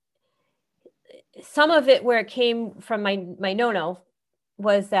like some of it where it came from my nono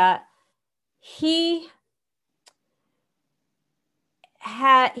was that he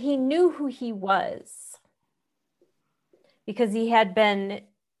knew who he was, because he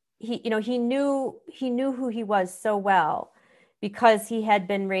knew who he was so well, because he had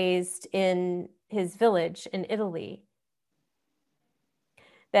been raised in his village in Italy,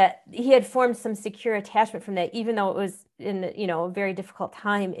 that he had formed some secure attachment from that, even though it was in, a very difficult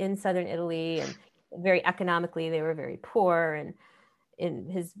time in Southern Italy, and very economically, they were very poor, and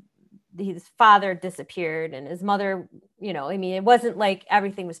his father disappeared, and his mother, it wasn't like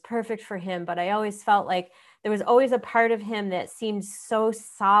everything was perfect for him, but I always felt like there was always a part of him that seemed so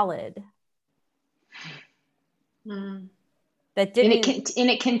solid. That didn't, and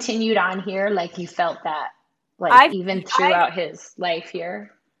it continued on here. Like you felt that, like even throughout his life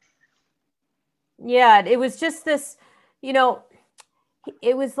here. Yeah, it was just this,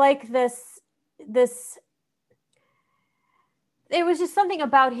 it was like this, it was just something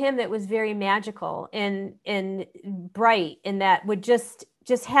about him that was very magical and bright, and that would just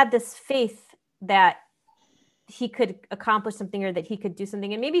had this faith that he could accomplish something, or that he could do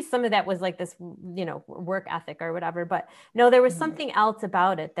something. And maybe some of that was like this, work ethic or whatever, but no, there was something else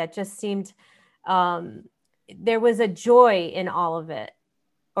about it that just seemed, there was a joy in all of it,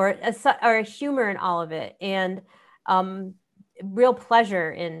 or a humor in all of it, and real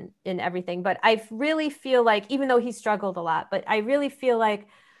pleasure in everything. But I really feel like, even though he struggled a lot, but I really feel like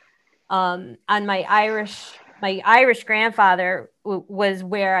on my Irish grandfather was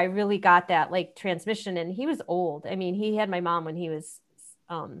where I really got that like transmission. And he was old. I mean, he had my mom when he was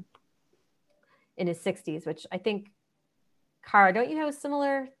in his 60s, which I think, Cara, don't you have a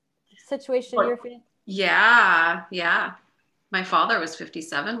similar situation in your family? Yeah. My father was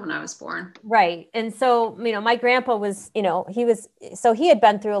 57 when I was born. Right. And so, my grandpa was, he had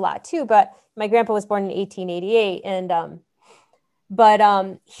been through a lot too, but my grandpa was born in 1888. And,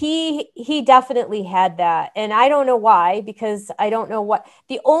 he definitely had that. And I don't know why, because I don't know what,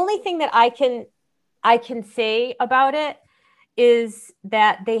 the only thing that I can say about it is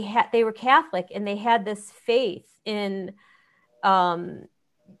that they were Catholic, and they had this faith in,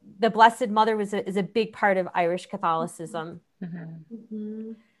 the Blessed Mother is a big part of Irish Catholicism.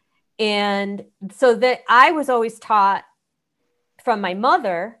 And so that I was always taught from my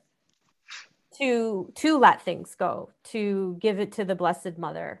mother to let things go, to give it to the Blessed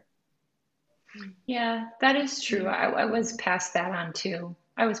Mother. Yeah, that is true. I was passed that on too.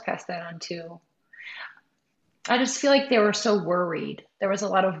 I just feel like they were so worried. There was a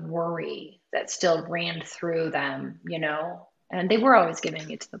lot of worry that still ran through them, and they were always giving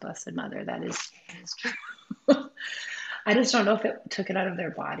it to the Blessed Mother. That is true. I just don't know if it took it out of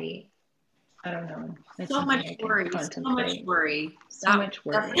their body. I don't know. It's So much something I can worry. So much contemplate. worry. So much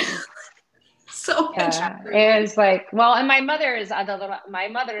worry. So much Yeah, worry. it was like, well, and my mother is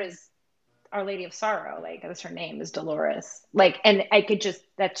Our Lady of Sorrow. Like, that's her name, is Dolores. Like, and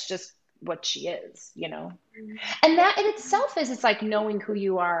that's just what she is, you know? And that in itself it's like knowing who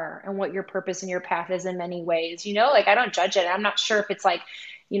you are and what your purpose and your path is in many ways, you know? Like, I don't judge it. I'm not sure if it's like,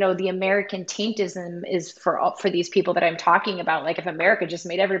 you know, the American taintism is for these people that I'm talking about. Like, if America just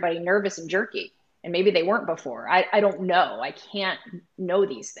made everybody nervous and jerky, and maybe they weren't before. I don't know. I can't know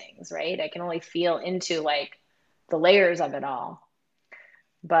these things, right? I can only feel into like the layers of it all.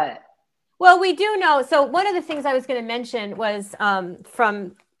 But well, we do know. So one of the things I was going to mention was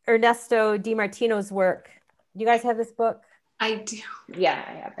from Ernesto DiMartino's work. Do you guys have this book? I do. yeah,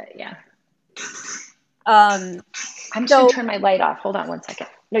 I have it. Yeah. Um, I'm just gonna turn my light off. Hold on one second.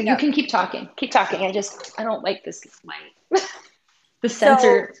 No, you Yeah. can keep talking. Keep talking. I don't like this light. The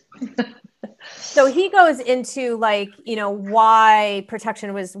sensor. So he goes into like, you know, why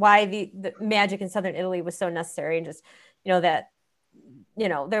the magic in Southern Italy was so necessary, and just, you know, that, you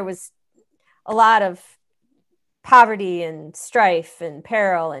know, there was a lot of poverty and strife and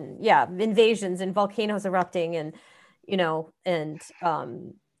peril and invasions and volcanoes erupting and, you know, and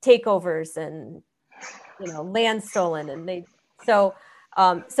takeovers and, you know, land stolen. And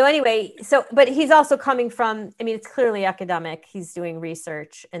but he's also coming from, I mean, it's clearly academic. He's doing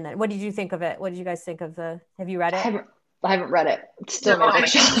research. And then what did you think of it? What did you guys think of have you read it? I haven't read it. It's still no,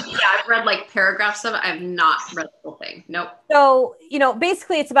 I've read like paragraphs of it. I have not read the whole thing. Nope. So, you know,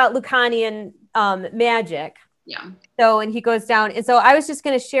 basically it's about Lucanian magic. Yeah. So, and he goes down. And so I was just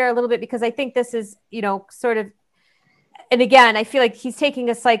going to share a little bit because I think this is, you know, sort of, and again, I feel like he's taking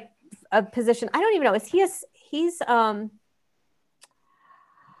us like a position. I don't even know. He's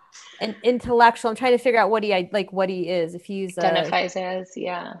an intellectual. I'm trying to figure out what he is. If he's identifies as,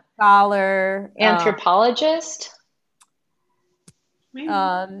 scholar, anthropologist.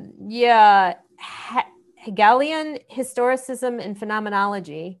 Hegelian historicism and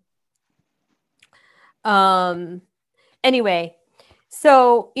phenomenology. Anyway,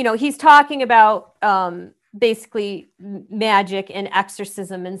 so, you know, he's talking about basically magic and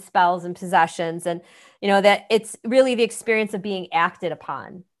exorcism and spells and possessions, and, you know, that it's really the experience of being acted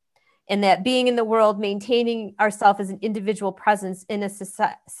upon, and that being in the world, maintaining ourselves as an individual presence in a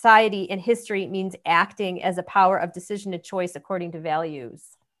society and history means acting as a power of decision and choice according to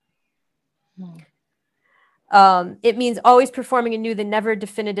values. It means always performing anew the never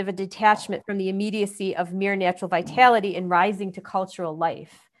definitive a detachment from the immediacy of mere natural vitality and rising to cultural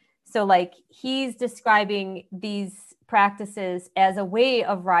life. So like he's describing these practices as a way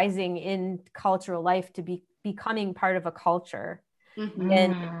of rising in cultural life to be becoming part of a culture.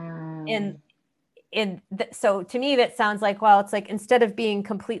 Mm-hmm. So to me, that sounds like, well, it's like instead of being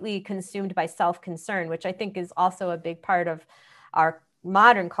completely consumed by self-concern, which I think is also a big part of our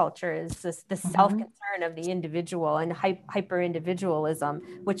modern culture, is the self-concern of the individual and hyper-individualism,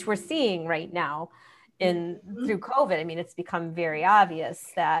 which we're seeing right now through COVID. I mean, it's become very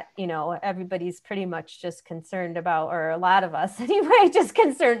obvious that, you know, everybody's pretty much just concerned about, or a lot of us anyway, just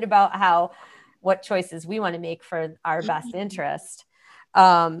concerned about what choices we want to make for our best interest.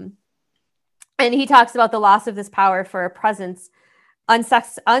 And he talks about the loss of this power for a presence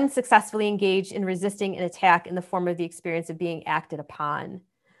unsuccessfully engaged in resisting an attack in the form of the experience of being acted upon.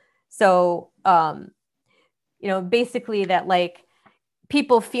 So, you know, basically that like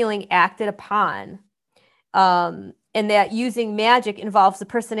people feeling acted upon, and that using magic involves the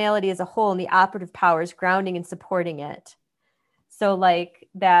personality as a whole and the operative powers grounding and supporting it. So like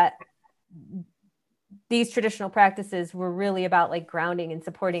that these traditional practices were really about like grounding and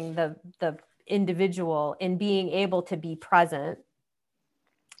supporting the individual in being able to be present.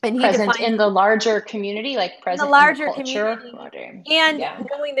 And present in the larger community, like present in the larger community, and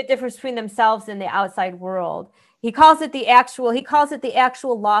knowing the difference between themselves and the outside world. He calls it the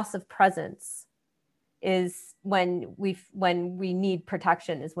actual loss of presence is when we need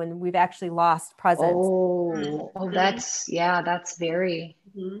protection, is when we've actually lost presence. That's very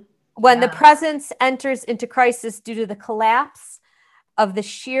when the presence enters into crisis due to the collapse of the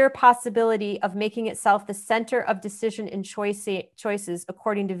sheer possibility of making itself the center of decision and choices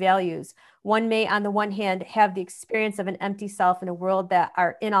according to values. One may, on the one hand, have the experience of an empty self in a world that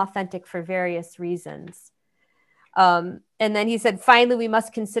are inauthentic for various reasons. And then he said, finally, we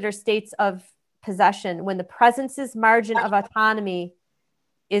must consider states of possession when the presence's margin of autonomy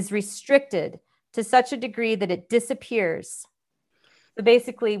is restricted to such a degree that it disappears. So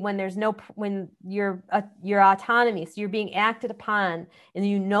basically, when your autonomy, so you're being acted upon, and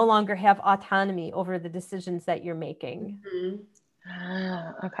you no longer have autonomy over the decisions that you're making.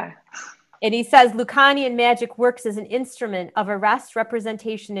 Okay. And he says Lucanian magic works as an instrument of arrest,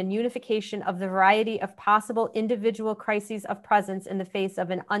 representation, and unification of the variety of possible individual crises of presence in the face of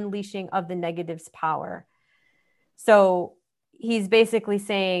an unleashing of the negative's power. So he's basically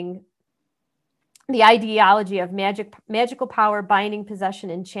saying the ideology of magical power, binding, possession,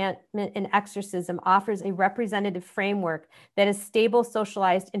 enchantment, and exorcism offers a representative framework that is stable,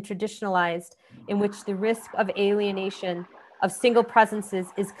 socialized, and traditionalized, in which the risk of alienation of single presences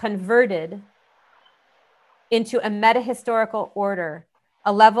is converted into a metahistorical order,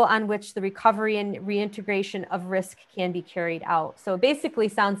 a level on which the recovery and reintegration of risk can be carried out. So it basically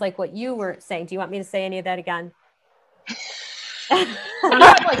sounds like what you were saying. Do you want me to say any of that again? Can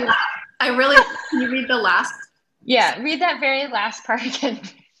you read the last? Yeah, read that very last part again.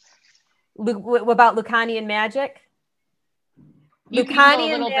 About Lucanian magic?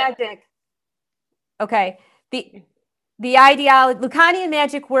 Lucanian magic. Okay. The ideology, Lucanian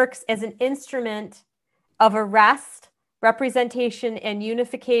magic works as an instrument of arrest, representation, and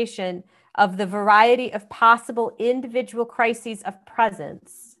unification of the variety of possible individual crises of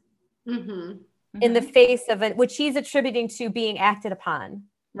presence in the face of it, which he's attributing to being acted upon.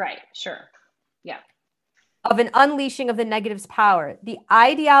 Right, sure. Yeah. Of an unleashing of the negative's power. The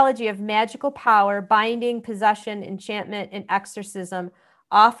ideology of magical power, binding, possession, enchantment, and exorcism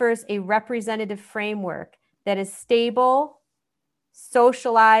offers a representative framework that is stable,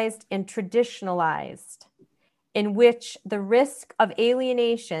 socialized, and traditionalized, in which the risk of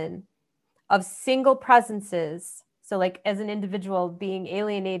alienation of single presences, so like as an individual being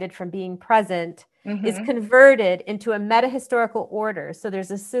alienated from being present, is converted into a metahistorical order. So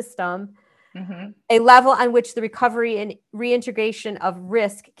there's a system, a level on which the recovery and reintegration of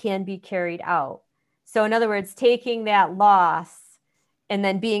risk can be carried out. So in other words, taking that loss and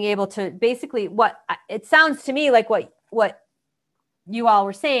then being able to basically, what it sounds to me like what you all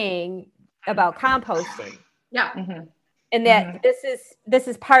were saying about composting. Yeah. And that this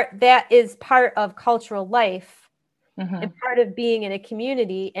is part of cultural life and part of being in a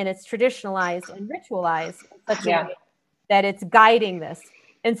community, and it's traditionalized and ritualized in such a way that it's guiding this.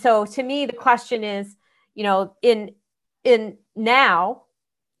 And so to me, the question is, you know, in now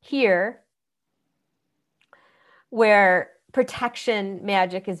here where protection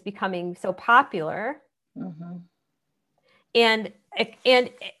magic is becoming so popular and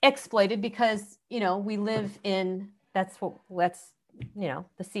exploited because, you know, we live in, that's you know,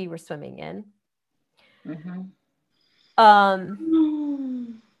 the sea we're swimming in.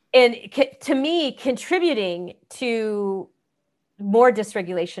 And to me, contributing to more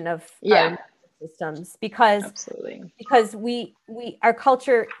dysregulation of our systems because our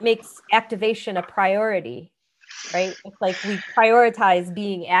culture makes activation a priority, right? It's like we prioritize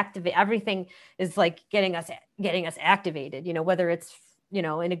being active. Everything is like getting us activated, you know, whether it's, you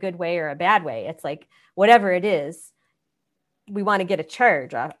know, in a good way or a bad way. It's like whatever it is, we want to get a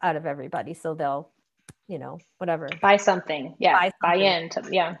charge out of everybody, so they'll, you know, whatever, buy something, buy into,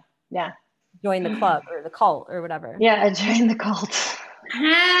 join the club or the cult or whatever. Join the cult.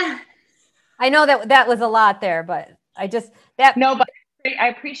 I know that was a lot there, but but I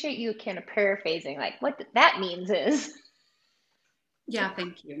appreciate you kind of paraphrasing, like what that means is.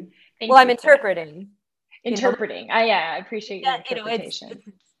 Thank you. I'm interpreting. I appreciate your interpretation.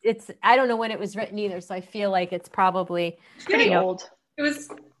 It's I don't know when it was written either, so I feel like it's probably pretty old. It was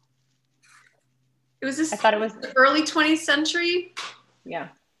just, I thought it was early 20th century. Yeah.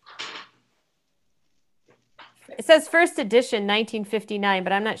 It says first edition 1959,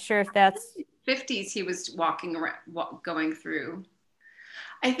 but I'm not sure if that's 50s. He was walking around, going through.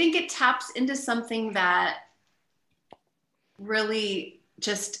 I think it taps into something that really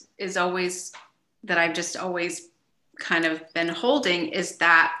just is always, that I've just always kind of been holding, is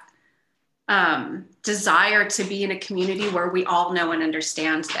that desire to be in a community where we all know and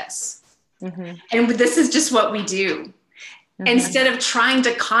understand this. And this is just what we do. Instead of trying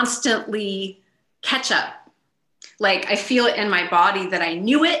to constantly catch up. Like I feel it in my body that I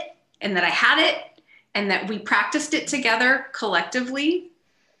knew it and that I had it and that we practiced it together collectively.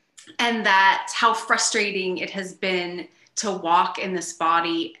 And that how frustrating it has been to walk in this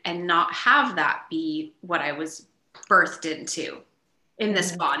body and not have that be what I was birthed into in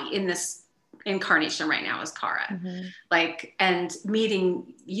this body, in this incarnation right now as Cara. Like, and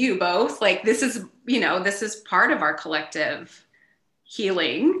meeting you both, like this is, you know, this is part of our collective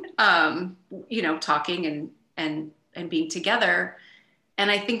healing, you know, talking and being together. And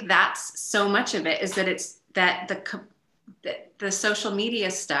I think that's so much of it, is that it's that the social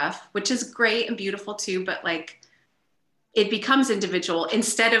media stuff, which is great and beautiful too, but like it becomes individual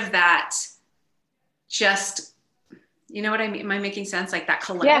instead of that just, you know what I mean? Am I making sense? Like that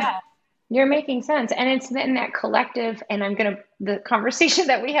collective. You're making sense. And it's in that collective, and the conversation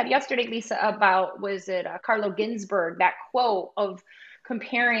that we had yesterday, Lisa, about, was it Carlo Ginzburg, that quote of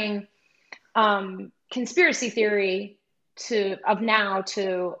comparing conspiracy theory of now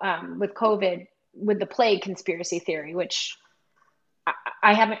to with COVID, with the plague conspiracy theory, which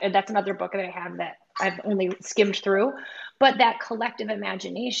I haven't, that's another book that I have that I've only skimmed through, but that collective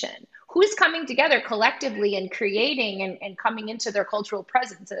imagination, who's coming together collectively and creating and coming into their cultural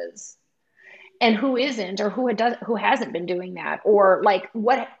presences, and who isn't, or who hasn't been doing that, or like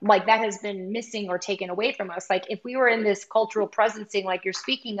what, like that has been missing or taken away from us. Like if we were in this cultural presencing, like you're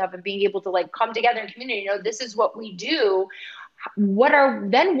speaking of, and being able to like come together in community, this is what we do. What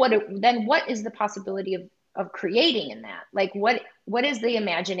is the possibility of creating in that? Like what is the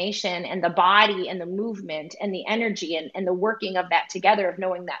imagination and the body and the movement and the energy and the working of that together, of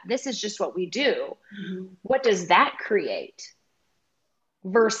knowing that this is just what we do. Mm-hmm. What does that create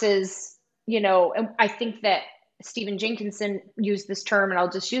versus, and I think that Stephen Jenkinson used this term, and I'll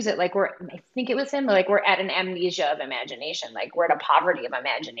just use it, like I think it was him, like we're at an amnesia of imagination, like we're at a poverty of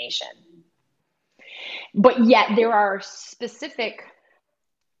imagination. But yet there are specific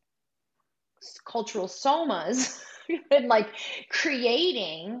cultural somas and like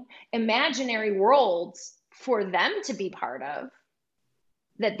creating imaginary worlds for them to be part of,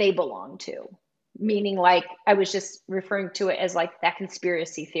 that they belong to. Meaning, like, I was just referring to it as like that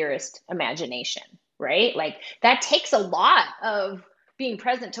conspiracy theorist imagination, right? Like that takes a lot of being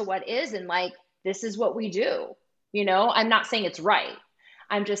present to what is, and like, this is what we do. I'm not saying it's right.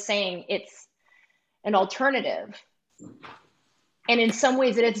 I'm just saying it's an alternative. And in some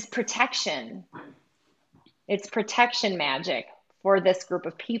ways it's protection. It's protection magic for this group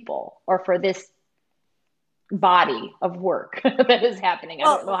of people, or for this body of work that is happening. I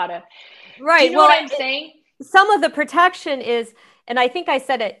don't know how to... Right. Do you know what I'm saying? Some of the protection is, and I think I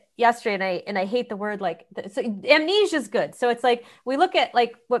said it yesterday, and I hate the word, like, so amnesia is good. So it's like, we look at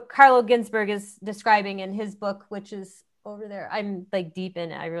like what Carlo Ginzburg is describing in his book, which is over there. I'm like deep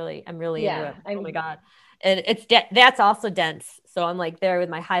in it. I'm really into it. Oh my God. And that's also dense. So I'm like there with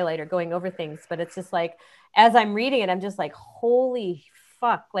my highlighter going over things, but it's just like, as I'm reading it, I'm just like, holy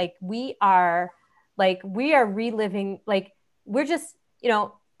fuck. Like we are reliving, like we're just,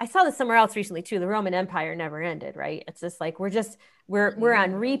 I saw this somewhere else recently too. The Roman Empire never ended, right? It's just like, we're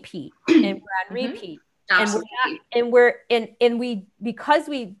on repeat, and we're on repeat. And we, because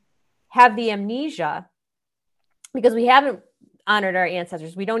we have the amnesia, because we haven't honored our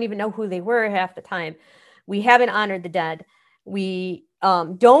ancestors, we don't even know who they were half the time. We haven't honored the dead. We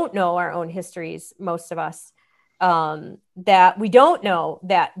don't know our own histories, most of us, that we don't know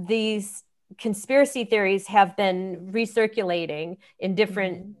that these conspiracy theories have been recirculating in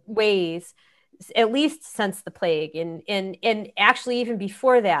different ways, at least since the plague, and actually even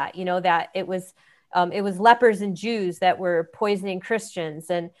before that, that it was lepers and Jews that were poisoning Christians,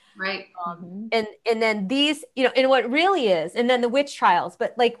 and right, and then these, and what really is, and then the witch trials.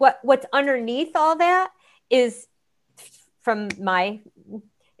 But like what's underneath all that is, from my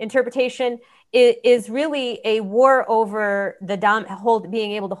interpretation, is really a war over the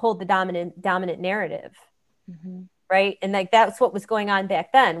being able to hold the dominant narrative, right? And like that's what was going on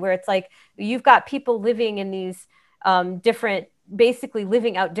back then, where it's like you've got people living in these basically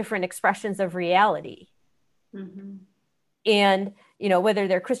living out different expressions of reality, and whether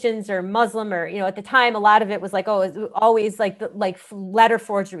they're Christians or Muslim, or at the time a lot of it was like, oh, it's always like letter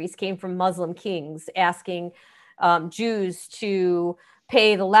forgeries came from Muslim kings asking Jews to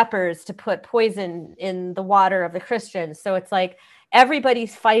pay the lepers to put poison in the water of the Christians. So it's like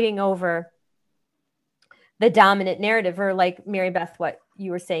everybody's fighting over the dominant narrative, or like Mary Beth, what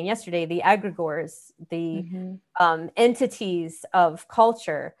you were saying yesterday, the egregores, the entities of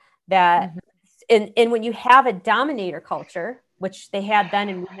culture that, and when you have a dominator culture, which they had then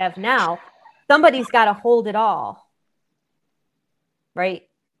and we have now, somebody's got to hold it all, right?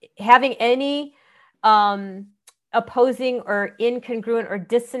 Having any opposing or incongruent or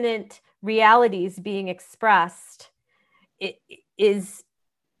dissonant realities being expressed,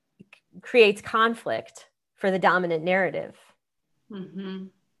 creates conflict for the dominant narrative.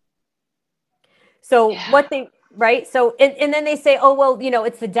 So what they, right? So, and then they say, oh, well,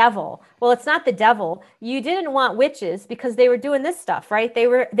 it's the devil. Well, it's not the devil. You didn't want witches because they were doing this stuff, right? They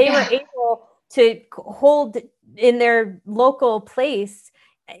were able to hold in their local place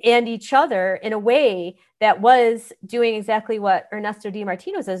and each other in a way that was doing exactly what Ernesto Di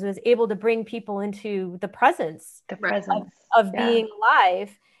Martino says, was able to bring people into the presence of being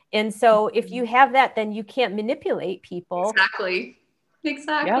alive. And so if you have that, then you can't manipulate people. Exactly.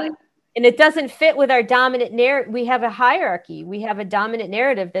 Yep. And it doesn't fit with our dominant narrative. We have a hierarchy. We have a dominant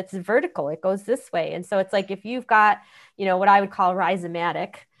narrative that's vertical. It goes this way. And so it's like, if you've got, what I would call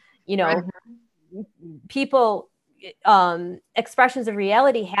rhizomatic, Right. people, expressions of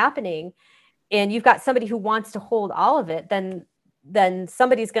reality happening, and you've got somebody who wants to hold all of it, then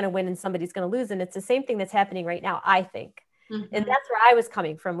somebody's going to win and somebody's going to lose. And it's the same thing that's happening right now, I think. Mhm. And that's where I was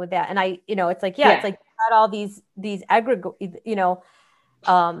coming from with that. And I, it's like, Yeah. it's like you've got all these aggregate,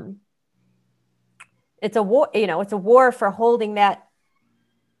 it's a war, it's a war for holding that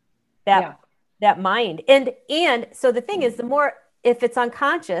mind. And so the thing is, the more, if it's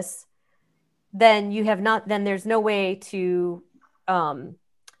unconscious, then then there's no way to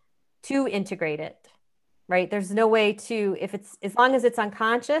integrate it, right? There's no way to, as long as it's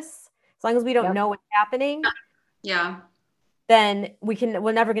unconscious, as long as we don't know what's happening, then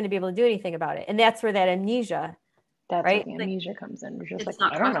we're never going to be able to do anything about it. And that's where that amnesia, that's right? where the amnesia comes in. We're just It's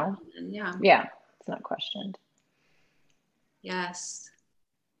like, not I don't know. questioned. Yeah, it's not questioned. Yes.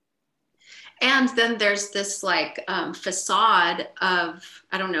 And then there's this like facade of,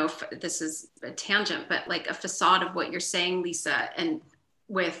 I don't know if this is a tangent, but like a facade of what you're saying, Lisa, and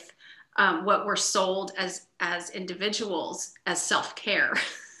with what we're sold as individuals as self-care,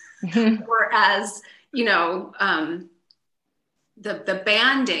 or as, the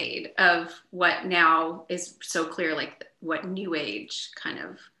Band-Aid of what now is so clear, like what New Age kind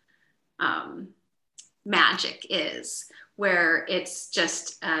of magic is, where it's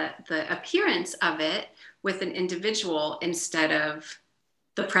just the appearance of it with an individual instead of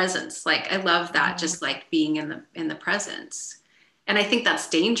the presence. Like, I love that, just like being in the presence. And I think that's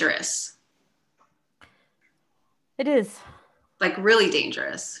dangerous. It is. Like, really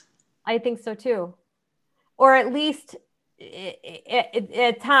dangerous. I think so too. Or at least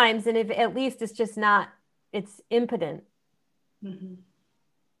at times, and if at least it's just not, it's impotent. Mm-hmm.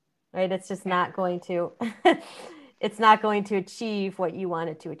 Right? It's just not going to, it's not going to achieve what you want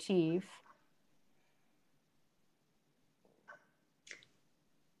it to achieve.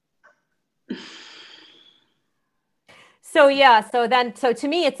 So to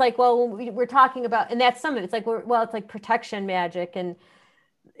me, it's like, well, we're talking about, and that's some of it. It's like, it's like protection magic and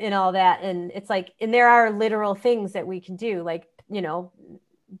all that. And it's like, and there are literal things that we can do, like,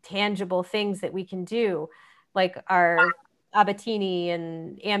 tangible things that we can do, like our abatini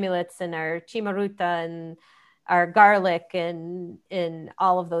and amulets and our chimaruta and our garlic and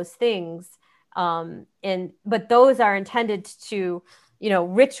all of those things. But those are intended to,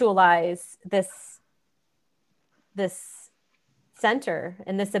 ritualize this center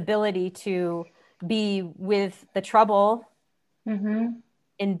and this ability to be with the trouble and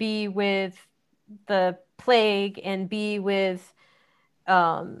be with the plague and be with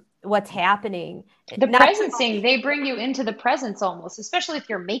what's happening. The presencing, they bring you into the presence almost, especially if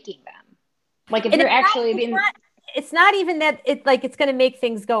you're making them. Like if you're actually being... It's not even that it's going to make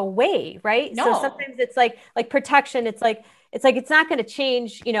things go away, right? No. So sometimes it's like protection. It's like it's not going to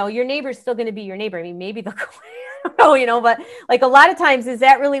change. Your neighbor's still going to be your neighbor. I mean, maybe they'll go away, I don't know, but like a lot of times, is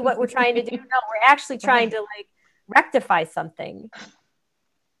that really what we're trying to do? No, we're actually trying to like rectify something.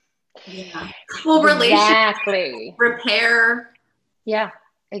 Yeah. Well, exactly. Repair. Yeah,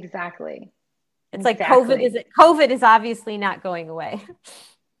 exactly. It's like COVID is obviously not going away.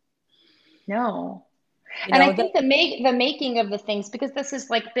 No. And I think the making of the things, because this is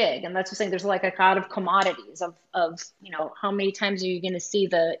like big, and that's what I'm saying, there's like a lot of commodities of how many times are you going to see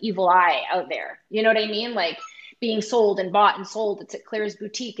the evil eye out there? You know what I mean? Like being sold and bought and sold. It's at Claire's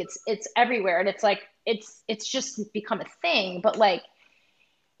boutique. It's everywhere. And it's like, it's just become a thing. But like,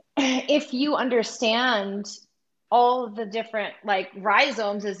 if you understand all of the different like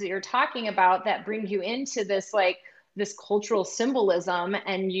rhizomes as you're talking about that bring you into this, like this cultural symbolism,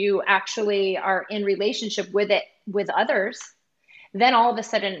 and you actually are in relationship with it, with others, then all of a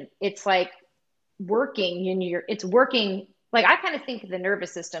sudden it's like working in it's working. Like I kind of think the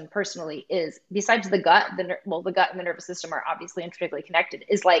nervous system personally is, besides the gut, the gut and the nervous system are obviously intricately connected,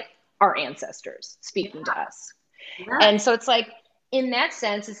 is like our ancestors speaking to us. Yeah. And so it's like, in that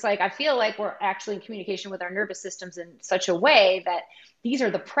sense, it's like, I feel like we're actually in communication with our nervous systems in such a way that these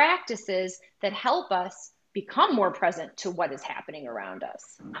are the practices that help us become more present to what is happening around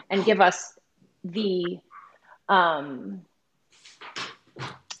us and give us the, I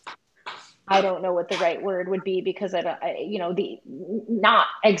don't know what the right word would be, because the not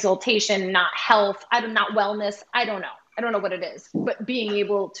exaltation, not health, not wellness. I don't know what it is, but being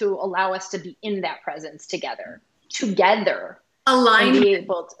able to allow us to be in that presence together. Alignment.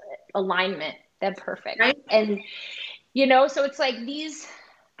 Alignment. That's perfect. Right. And, so it's like these,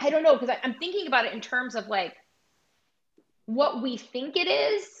 I don't know, because I'm thinking about it in terms of like what we think it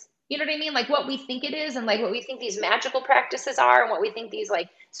is, You know what I mean? Like what we think it is, and like what we think these magical practices are, and what we think these like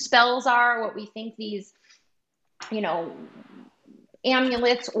spells are, what we think these, you know,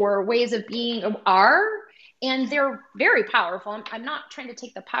 amulets or ways of being are. And they're very powerful. I'm not trying to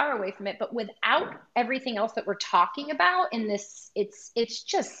take the power away from it, but without everything else that we're talking about in this, it's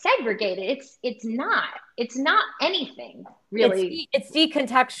just segregated. It's not anything really. It's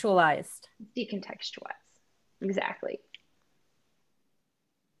decontextualized. Decontextualized. Exactly.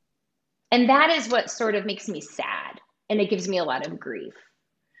 And that is what sort of makes me sad. And it gives me a lot of grief.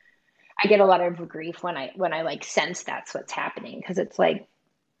 I get a lot of grief when I like sense that's what's happening, because it's like,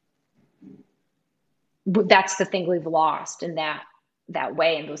 that's the thing we've lost in that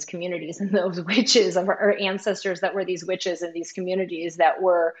way, in those communities, and those witches of our ancestors that were these witches in these communities that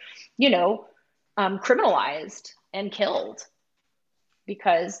were, you know, criminalized and killed,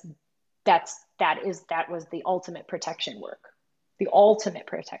 because that was the ultimate protection work.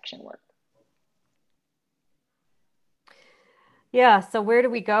 Yeah. So where do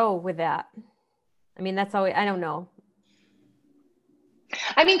we go with that? I mean, that's always, I don't know.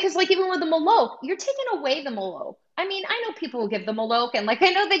 I mean, because like even with the Moloch, you're taking away the Moloch. I mean, I know people will give the Moloch, and like I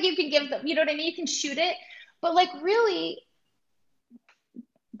know that you can give them, you know what I mean? You can shoot it, but like really,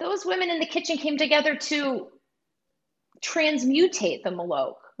 those women in the kitchen came together to transmutate the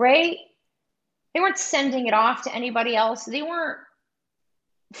Moloch, right? They weren't sending it off to anybody else. They weren't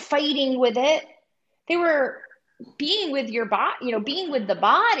fighting with it. They were being with your body, you know, being with the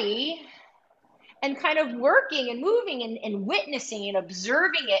body, and kind of working and moving and witnessing and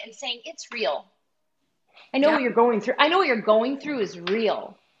observing it and saying, it's real. I know what you're going through. I know what you're going through is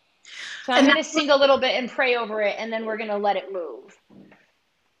real. So I'm going to sing a little bit and pray over it, and then we're going to let it move.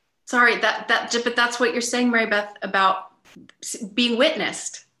 Sorry, but that's what you're saying, Mary Beth, about being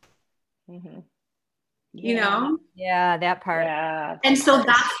witnessed. Mm-hmm. Yeah. You know? Yeah, that part. Yeah. And so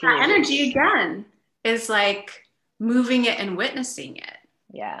that's that energy again, is like moving it and witnessing it.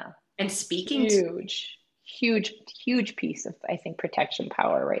 Yeah. And speaking. Huge piece of, I think, protection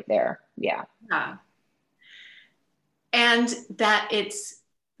power right there. Yeah. Yeah. And that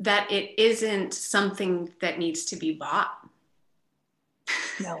it isn't something that needs to be bought.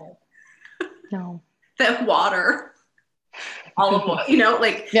 No. That water, olive oil, you know,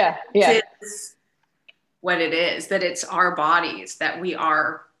 like it's what it is, that it's our bodies, that we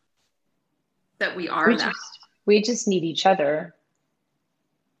are we just need each other.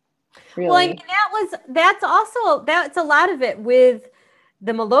 Really. Well, I mean, that's a lot of it with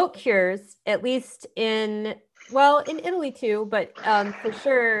the Moloch cures, at least in Italy too, but for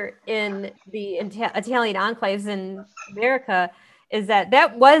sure in the Italian enclaves in America, is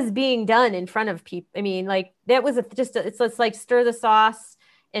that was being done in front of people. I mean, like that was it's like stir the sauce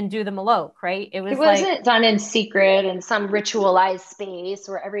and do the Moloch, right? It wasn't done in secret in some ritualized space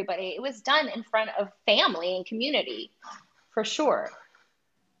where it was done in front of family and community, for sure.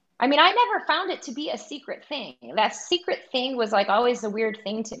 I mean, I never found it to be a secret thing. That secret thing was like always a weird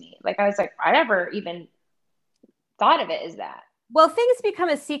thing to me. Like I was like, I never even thought of it as that. Well, things become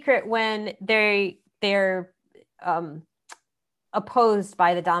a secret when they're opposed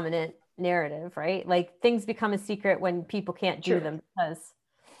by the dominant narrative, right? Like things become a secret when people can't do them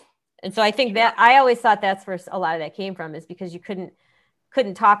and so I think that I always thought that's where a lot of that came from, is because you couldn't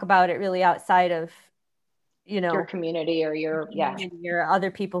talk about it really outside of, you know, your community or your other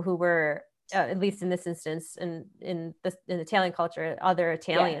people who were at least in this instance in Italian culture, other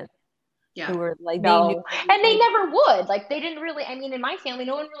Italians who were like, and they never would, like they didn't really, I mean, in my family,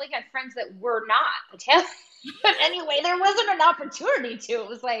 no one really had friends that were not Italian. But anyway, there wasn't an opportunity to. It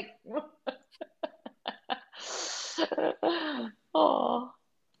was like, oh,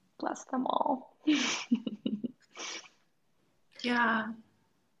 bless them all. Yeah.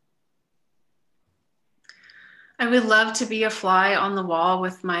 I would love to be a fly on the wall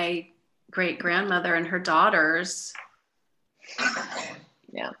with my great grandmother and her daughters.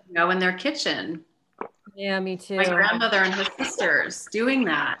 Yeah. You know, in their kitchen. Yeah, me too. My grandmother and her sisters doing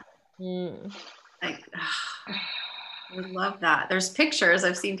that. Like, I would love that. There's pictures.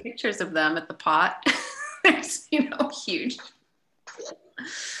 I've seen pictures of them at the pot. There's, you know, huge.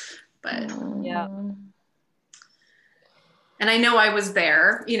 But yeah. And I know I was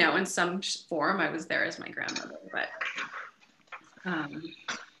there, you know, in some form. I was there as my grandmother. But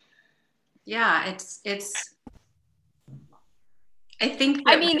yeah, it's. I think.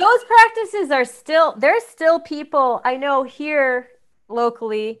 I mean, those practices are still. There's still people I know here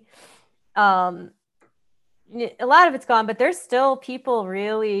locally. A lot of it's gone, but there's still people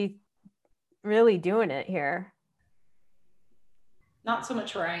really, really doing it here. Not so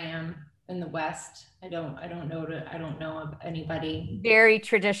much where I am. in the West. I don't know of anybody. Very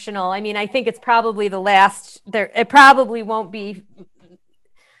traditional. I mean, I think it's probably the last there. It probably won't be,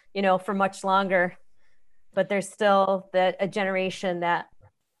 for much longer, but there's still a generation that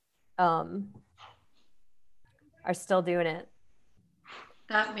are still doing it.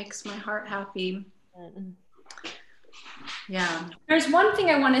 That makes my heart happy. Yeah. There's one thing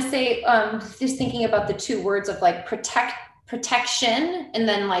I want to say, just thinking about the two words of like protection, and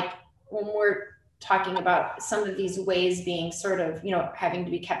then like when we're talking about some of these ways being sort of, having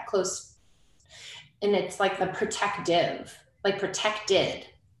to be kept close, and it's like the protective, like protected,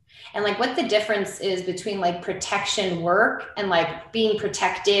 and like what the difference is between like protection work and like being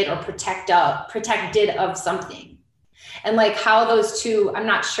protected or protected of something, and like how those two, I'm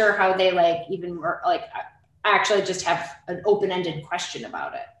not sure how they like even work. Like I actually just have an open-ended question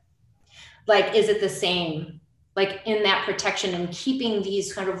about it. Like, is it the same, like in that protection and keeping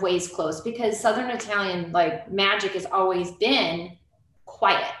these kind of ways close? Because Southern Italian like magic has always been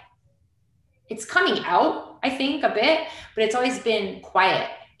quiet. It's coming out, I think, a bit, but it's always been quiet.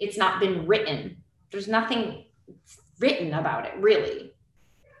 It's not been written. There's nothing written about it, really.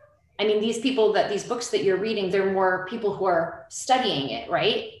 I mean, these books that you're reading, they're more people who are studying it,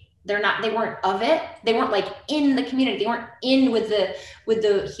 right? They weren't of it. They weren't like in the community. They weren't in with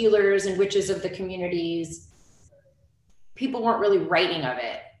the healers and witches of the communities. People weren't really writing of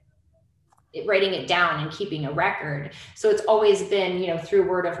it, writing it down and keeping a record. So it's always been, through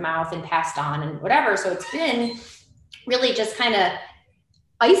word of mouth and passed on and whatever. So it's been really just kind of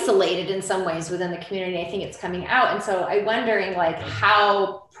isolated in some ways within the community. I think it's coming out. And so I'm wondering like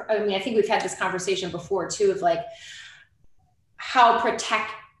I think we've had this conversation before too, of like how what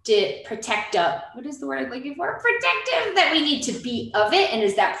is the word I'm looking for? Protective that we need to be of it. And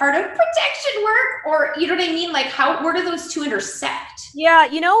is that part of protection work? Or, you know what I mean? Like where do those two intersect? Yeah.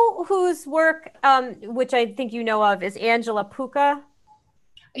 Whose work, which I think of, is Angela Pucca.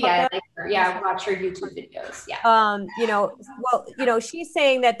 Yeah, I like her. Yeah, I watch her YouTube videos. Yeah. She's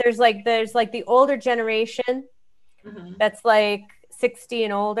saying that there's like the older generation that's like 60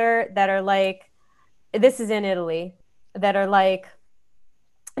 and older that are like, this is in Italy, that are like,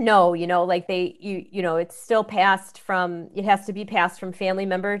 no, like it's still it has to be passed from family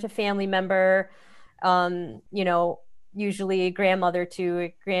member to family member, usually a grandmother to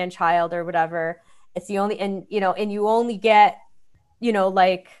a grandchild or whatever. It's the only, and you only get, you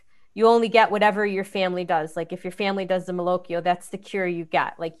only get whatever your family does. Like if your family does the Malocchio, that's the cure you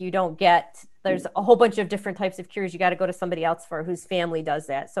get. Like you don't get, there's a whole bunch of different types of cures you got to go to somebody else for whose family does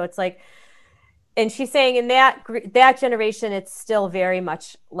that. So it's like, and she's saying in that generation, it's still very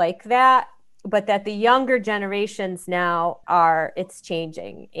much like that, but that the younger generations now it's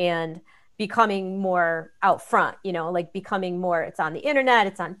changing and becoming more out front, like becoming more, it's on the internet,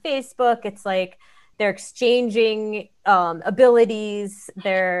 it's on Facebook. It's like they're exchanging abilities.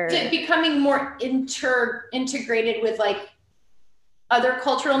 They're becoming more integrated with like other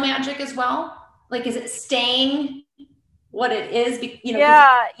cultural magic as well. Like, is it staying what it is?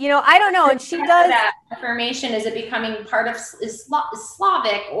 I don't know. And she does that affirmation. Is it becoming part of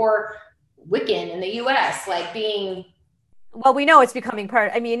Slavic or Wiccan in the US? Like being, well, we know it's becoming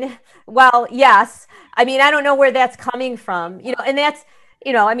part. I mean, well, yes. I mean, I don't know where that's coming from, and that's,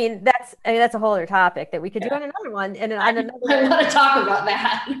 that's a whole other topic that we could do on another one. And on another I want to talk about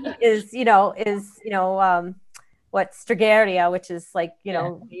that. is what Stregoria, which is like,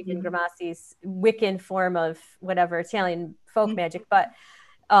 David Gramassi's Wiccan form of whatever Italian folk magic. But,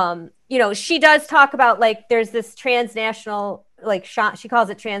 she does talk about like, there's this transnational, like she calls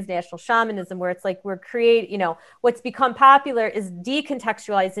it transnational shamanism, where it's like, what's become popular is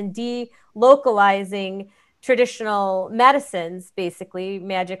decontextualized and delocalizing traditional medicines, basically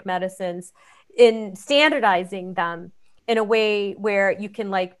magic medicines, in standardizing them in a way where you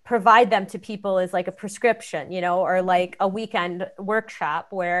can like provide them to people as like a prescription, or like a weekend workshop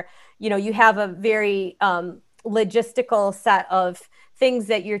where, you have a very logistical set of things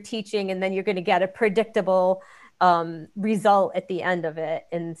that you're teaching, and then you're going to get a predictable result at the end of it.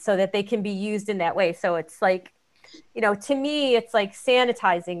 And so that they can be used in that way. So it's like, to me, it's like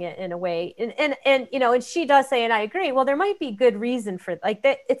sanitizing it in a way. And she does say, and I agree, well, there might be good reason for like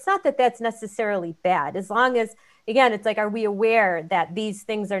that. It's not that that's necessarily bad, as long as, again, it's like, are we aware that these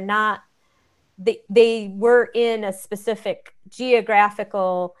things are not, they were in a specific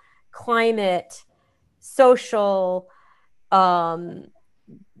geographical, climate, social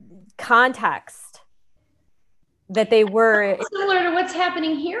context, that they were similar to what's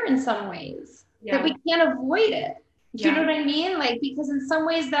happening here in some ways, that we can't avoid it. Do you know what I mean? Like, because in some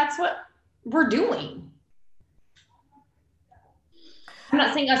ways that's what we're doing. I'm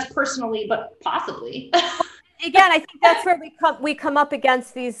not saying us personally, but possibly. Again, I think that's where we come up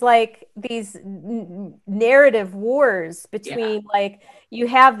against these narrative wars between like you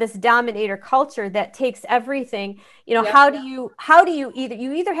have this dominator culture that takes everything, how do you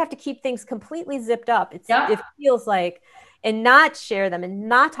either have to keep things completely zipped up, it feels like, and not share them and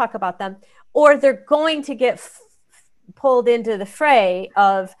not talk about them, or they're going to get pulled into the fray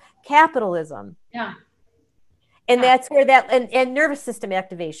of capitalism. Yeah. And that's where and nervous system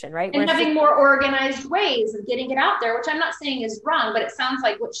activation, right? And having more organized ways of getting it out there, which I'm not saying is wrong, but it sounds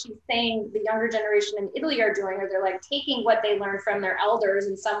like what she's saying the younger generation in Italy are doing, or they're like taking what they learned from their elders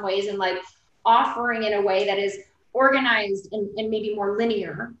in some ways and like offering in a way that is organized and maybe more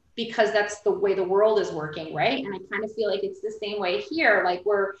linear, because that's the way the world is working, right? And I kind of feel like it's the same way here. Like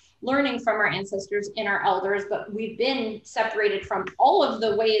we're learning from our ancestors and our elders, but we've been separated from all of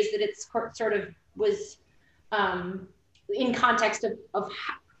the ways that it's sort of was in context of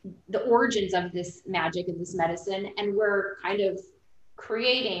the origins of this magic and this medicine, and we're kind of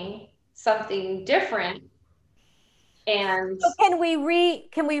creating something different. And so can we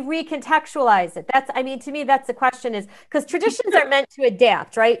recontextualize it? To me, that's the question, is because traditions are meant to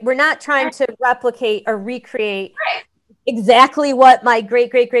adapt, right? We're not trying to replicate or recreate exactly what my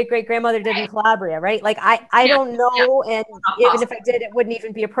great grandmother did in Calabria, right? Like I don't know, and even if I did, it wouldn't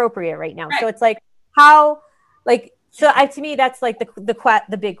even be appropriate right now. So it's like how. To me, that's like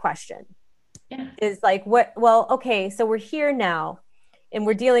the big question is like, okay, so we're here now and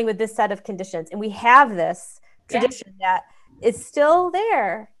we're dealing with this set of conditions and we have this tradition that is still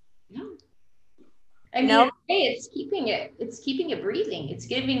there. I mean, it's keeping it breathing. It's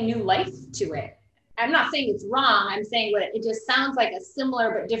giving new life to it. I'm not saying it's wrong. I'm saying it just sounds like a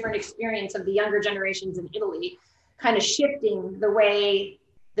similar but different experience of the younger generations in Italy kind of shifting the way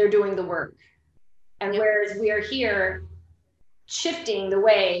they're doing the work. And whereas we are here shifting the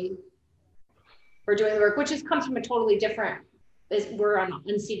way we're doing the work, which comes from a totally different, we're on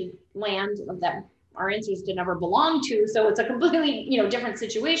unceded land that our ancestors never belonged to. So it's a completely, different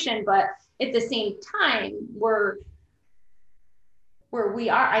situation. But at the same time, where we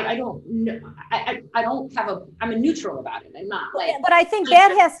are, I don't know. I'm a neutral about it. I'm not like. But I think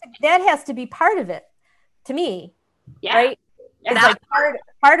that has to be part of it, to me. Yeah. Right. Yeah, it's like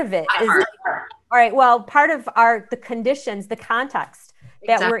part of it is like, all right, well, part of the conditions, the context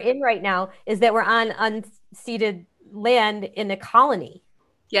that we're in right now is that we're on unceded land in a colony.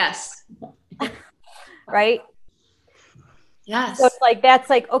 Yes. Right? Yes. So it's like, that's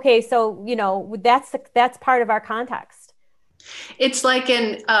like, okay, so, that's part of our context. It's like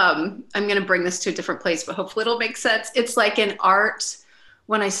I'm going to bring this to a different place, but hopefully it'll make sense. It's like in art,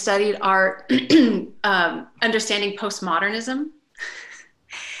 when I studied art, understanding postmodernism.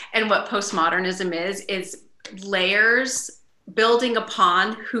 And what postmodernism is layers building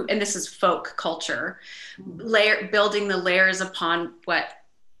upon and this is folk culture, building the layers upon what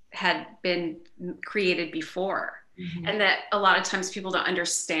had been created before. Mm-hmm. And that a lot of times people don't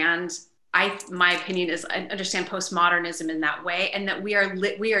understand. My opinion is I understand postmodernism in that way, and that we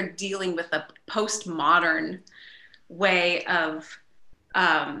are dealing with a postmodern way of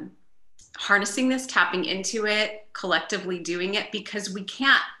harnessing this, tapping into it, collectively doing it, because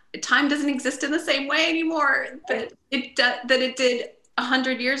time doesn't exist in the same way anymore that it did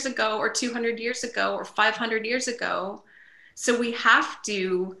 100 years ago or 200 years ago or 500 years ago. So it has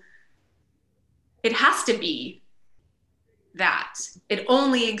to be that it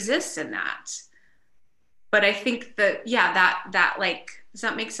only exists in that. But I think that, that like, does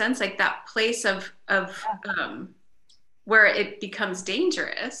that make sense? Like that place of where it becomes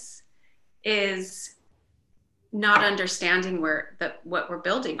dangerous is not understanding what we're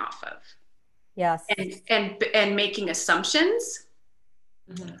building off of. Yes. And making assumptions.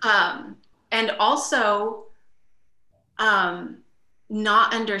 Mm-hmm. And also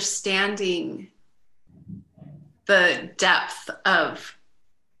not understanding the depth of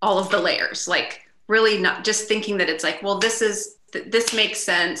all of the layers, like really not just thinking that it's like, well, this makes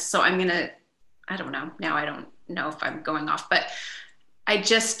sense. So I don't know. Now I don't know if I'm going off, but I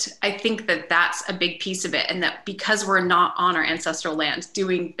think that that's a big piece of it. And that because we're not on our ancestral land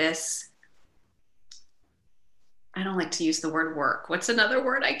doing this, I don't like to use the word work. What's another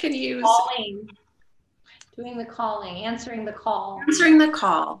word I can use? Calling. Doing the calling, answering the call. Answering the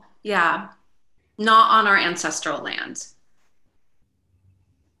call. Yeah. Not on our ancestral land.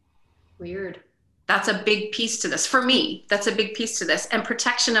 Weird. That's a big piece to this. For me, that's a big piece to this. And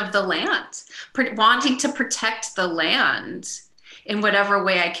protection of the land. Wanting to protect the land in whatever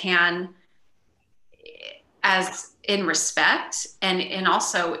way I can, as in respect and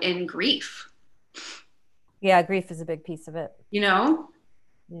also in grief. Yeah, grief is a big piece of it.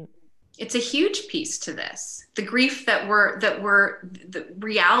 It's a huge piece to this. The grief that the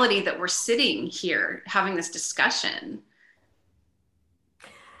reality that we're sitting here having this discussion.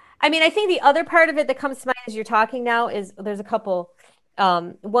 I mean, I think the other part of it that comes to mind as you're talking now is there's a couple.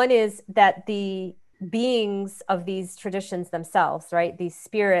 One is that the beings of these traditions themselves, right? These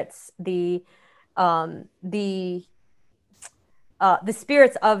spirits, the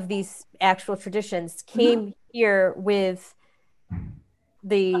spirits of these actual traditions came here with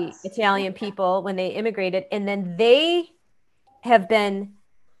the Italian people when they immigrated, and then they have been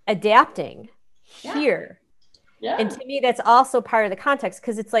adapting here. Yeah. And to me, that's also part of the context,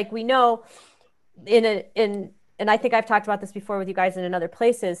 because it's like, we know and I think I've talked about this before with you guys in other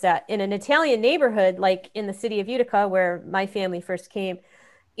places, that in an Italian neighborhood, like in the city of Utica, where my family first came,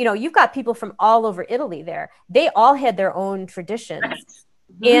 you know, you've got people from all over Italy there. They all had their own traditions.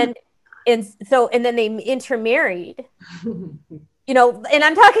 And then they intermarried. You know, and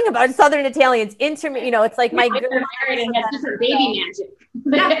I'm talking about Southern Italians. You know, it's like my different baby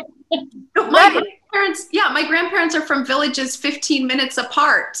magic. My grandparents are from villages 15 minutes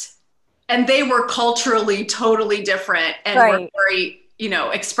apart, and they were culturally totally different and were very, you know,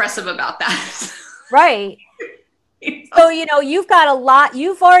 expressive about that. Right. So, you know, you've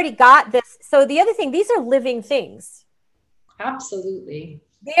already got this. So the other thing, these are living things. Absolutely.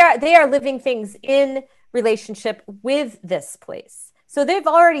 They are living things in relationship with this place. So they've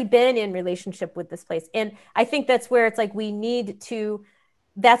already been in relationship with this place. And I think that's where it's like,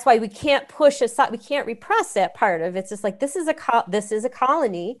 that's why we can't push aside, we can't repress that part of it. It's just like, this is a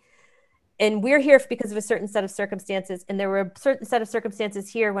colony, and we're here because of a certain set of circumstances. And there were a certain set of circumstances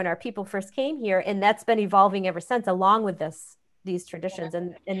here when our people first came here, and that's been evolving ever since, along with these traditions.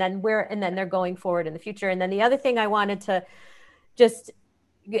 And then they're going forward in the future. And then the other thing I wanted to just,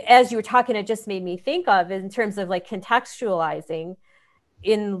 as you were talking, it just made me think of, in terms of like contextualizing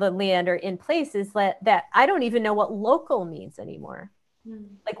in the land or in places, that I don't even know what local means anymore.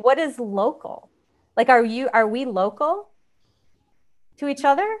 Like, what is local? Like, are we local to each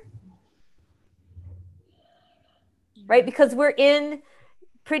other? Right? Because we're in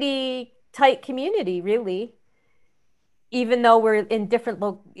pretty tight community, really, even though we're in different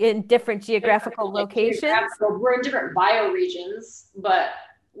geographical locations. We're in different bioregions, but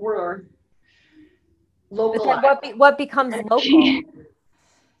we're local. What becomes local?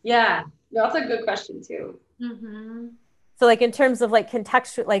 Yeah, that's a good question too. Mm-hmm. So, like, in terms of like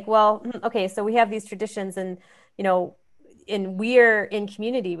contextual, like, well, okay, so we have these traditions, and, you know, and we're in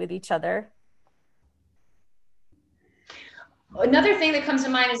community with each other. Another thing that comes to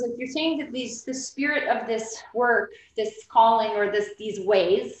mind is, if you're saying that the spirit of this work, this calling, or these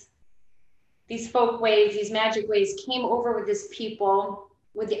ways, these folk ways, these magic ways, came over with this people,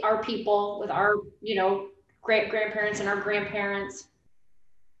 with our people, with our, you know, great-grandparents and our grandparents,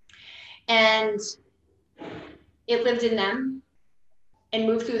 and it lived in them and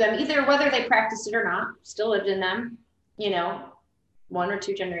moved through them, either whether they practiced it or not, still lived in them, you know, 1 or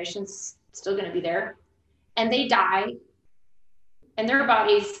 2 generations, still going to be there. And they die, and their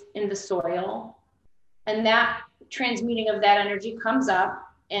body's in the soil, and that transmuting of that energy comes up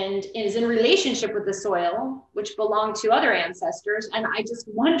and is in relationship with the soil, which belonged to other ancestors. And I just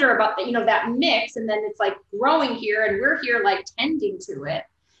wonder about that, you know, that mix, and then it's like growing here, and we're here like tending to it.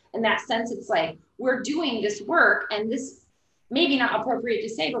 In that sense, it's like, we're doing this work, and this maybe not appropriate to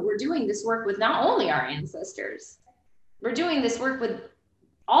say, but we're doing this work with not only our ancestors, we're doing this work with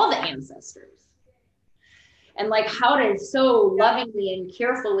all the ancestors. And like, how to so lovingly and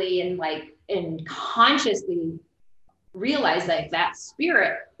carefully and consciously realize like that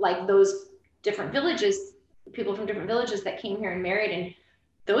spirit, like those different villages, people from different villages that came here and married, and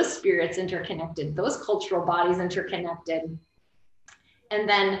those spirits interconnected, those cultural bodies interconnected. And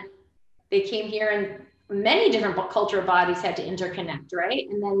then they came here, and many different cultural bodies had to interconnect, right?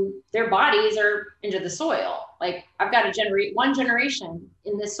 And then their bodies are into the soil. Like, I've got to generate 1 generation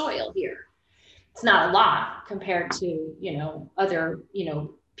in this soil here. It's not a lot compared to, you know, other, you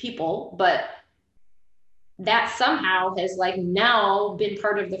know, people, but that somehow has like now been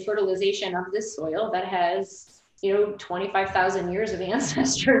part of the fertilization of this soil that has, you know, 25,000 years of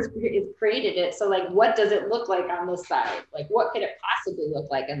ancestors created it. So like, what does it look like on this side? Like, what could it possibly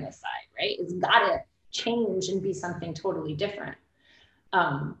look like on this side, right? It's got to change and be something totally different.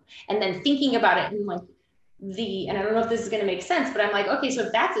 And then thinking about it in like and I don't know if this is going to make sense, but I'm like, okay, so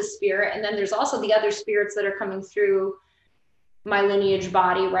if that's a spirit, and then there's also the other spirits that are coming through my lineage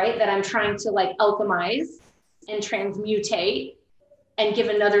body, right? That I'm trying to like alchemize and transmutate and give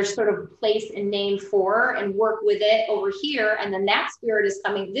another sort of place and name for and work with it over here. And then that spirit is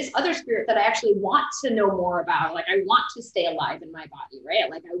coming, this other spirit that I actually want to know more about. Like, I want to stay alive in my body, right?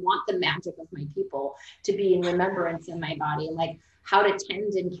 Like, I want the magic of my people to be in remembrance in my body, and like how to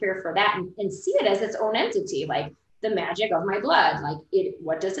tend and care for that, and see it as its own entity, like the magic of my blood. Like,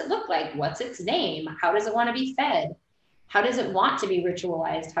 what does it look like? What's its name? How does it want to be fed? How does it want to be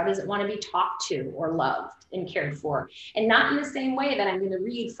ritualized? How does it want to be talked to or loved and cared for? And not in the same way that I'm going to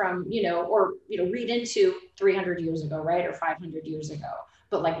read from, read into 300 years ago, right? Or 500 years ago.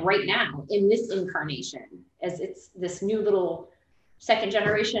 But like right now in this incarnation, as it's this new little second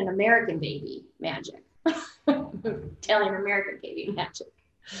generation American baby magic, Italian American baby magic.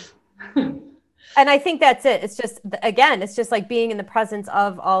 And I think that's it. It's just, again, it's just like being in the presence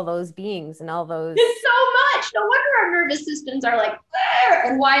of all those beings and all those. It's so much. No wonder our nervous systems are like, "Arr!"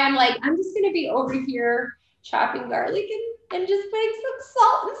 And why I'm like, I'm just going to be over here chopping garlic and just putting some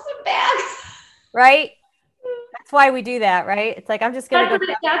salt in some bags. Right? That's why we do that, right? It's like, I'm just going to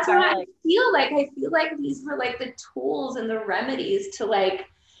go. That's what I feel like. I feel like these were like the tools and the remedies to like,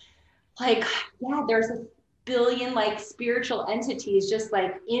 yeah, there's a billion like spiritual entities just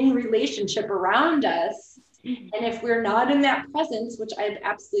like in relationship around us. And if we're not in that presence, which I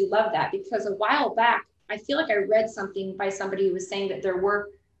absolutely love that, because a while back, I feel like I read something by somebody who was saying that their work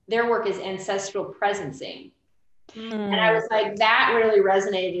is ancestral presencing. And I was like, that really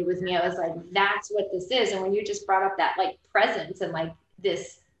resonated with me. I was like, that's what this is. And when you just brought up that like presence and like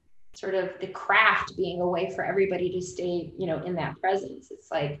this sort of the craft being a way for everybody to stay, in that presence, it's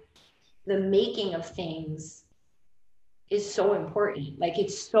like the making of things is so important. Like,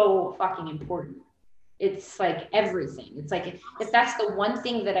 it's so fucking important. It's like everything. It's like, if that's the one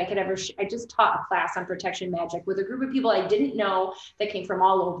thing that I could ever, I just taught a class on protection magic with a group of people I didn't know that come from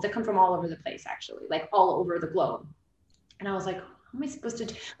all over the place, actually, like all over the globe. And I was like, how am I supposed to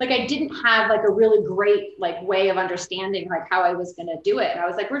do? Like, I didn't have like a really great like way of understanding like how I was going to do it. And I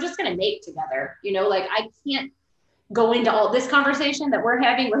was like, we're just going to make together, like I can't go into all this conversation that we're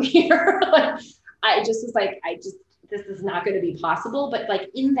having right here. Like, I just was like, this is not going to be possible. But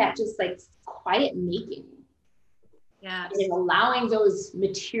like in that, just like quiet making, and allowing those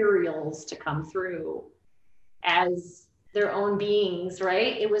materials to come through as their own beings,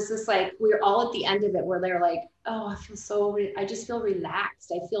 right? It was just like, we were all at the end of it where they're like, oh, I just feel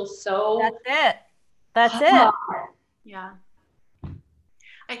relaxed. I feel so. That's it. Yeah.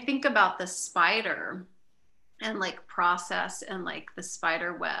 I think about the spider and like process and like the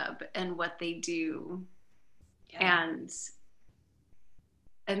spider web and what they do. Yeah.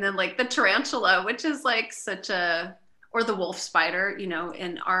 And then like the tarantula, which is like or the wolf spider,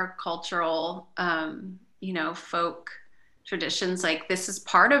 in our cultural, folk traditions, like this is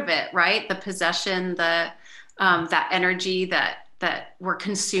part of it, right? The possession, that energy that we're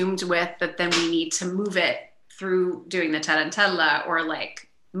consumed with, that then we need to move it through doing the tarantella or like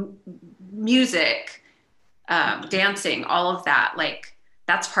music, dancing, all of that, like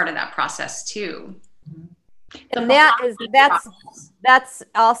that's part of that process too. And that's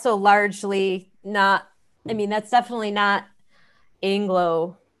also largely not, that's definitely not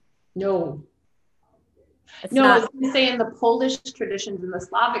Anglo. No, I was going to say in the Polish traditions and the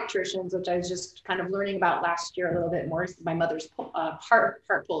Slavic traditions, which I was just kind of learning about last year a little bit more, my mother's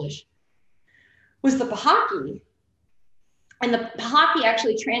part Polish, was the pahaki. And the pahaki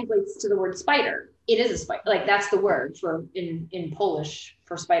actually translates to the word spider. It is a spider, like that's the word for in Polish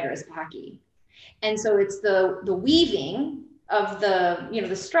for spider is pahaki. And so it's the weaving of the,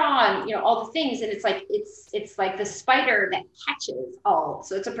 the straw and, all the things. And it's like the spider that catches all.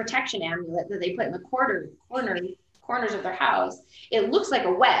 So it's a protection amulet that they put in the corners of their house. It looks like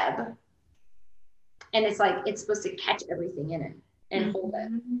a web. And it's like, it's supposed to catch everything in it and hold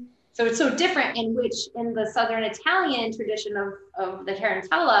it. So it's so different in the Southern Italian tradition of the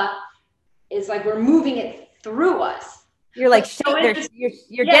tarantella is like, we're moving it through us. You're like,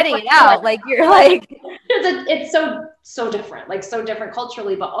 you're getting it out. Like, you're like, it's so different, like so different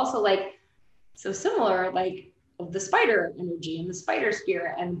culturally, but also like so similar, like of the spider energy and the spider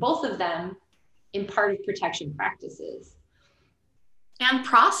spirit, and both of them imparted protection practices and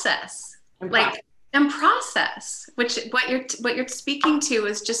process, which what you're speaking to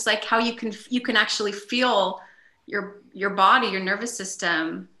is just like how you can actually feel your body, your nervous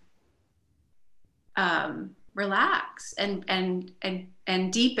system, relax and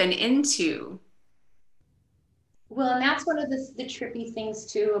deepen into. Well, and that's one of the trippy things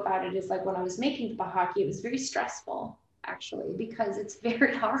too about it is like when I was making the pahaki, it was very stressful actually, because it's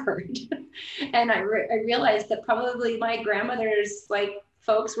very hard. And I realized that probably my grandmother's like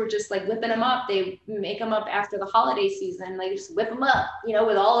folks were just like whipping them up. They make them up after the holiday season. Like just whip them up, you know,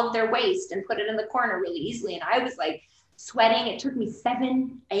 with all of their waste and put it in the corner really easily. And I was like sweating. It took me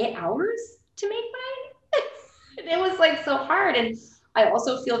 7-8 hours to make mine. It was like so hard. And I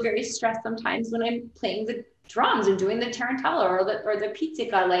also feel very stressed sometimes when I'm playing the drums and doing the tarantella or the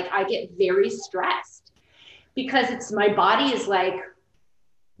pizzica. Like I get very stressed because my body is like,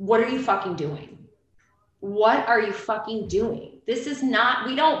 what are you fucking doing? What are you fucking doing? This is not,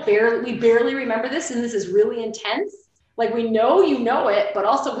 we barely remember this. And this is really intense. Like we know, you know it, but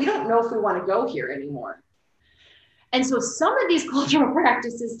also we don't know if we want to go here anymore. And so some of these cultural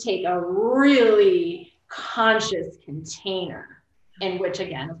practices take a really conscious container in which,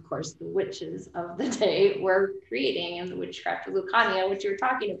 again, of course, the witches of the day were creating, and the witchcraft of Lucania, which you're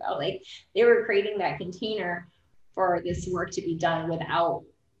talking about, like they were creating that container for this work to be done without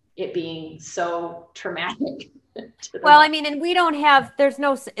it being so traumatic. Well, I mean, and we don't have, there's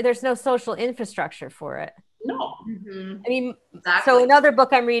no social infrastructure for it. No. Mm-hmm. I mean, Exactly. so another book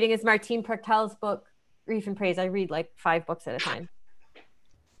I'm reading is Martine Partel's book, Grief and Praise. I read like 5 books at a time.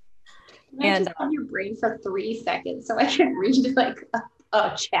 Can I just on your brain for 3 seconds so I can read like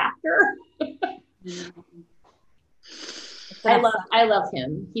a chapter? I love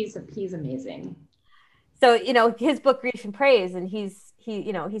him. He's amazing. So, you know, his book, Grief and Praise, and he's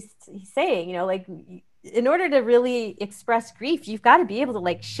saying, you know, like in order to really express grief, you've got to be able to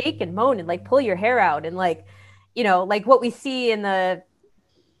like shake and moan and like pull your hair out. And like, you know, like what we see in the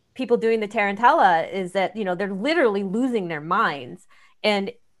people doing the tarantella is that, you know, they're literally losing their minds.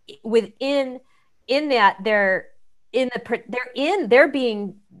 And within that, they're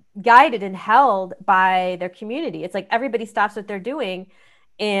being guided and held by their community. It's like everybody stops what they're doing.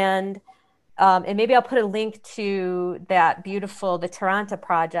 And maybe I'll put a link to that the Taranta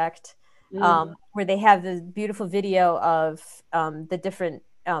project, where they have this beautiful video of the different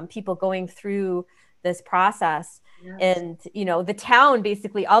people going through this process. Yes. And, you know, the town,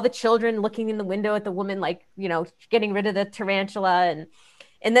 basically all the children looking in the window at the woman, like, you know, getting rid of the tarantula.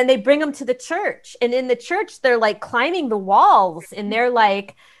 And then they bring them to the church. And in the church, they're like climbing the walls and they're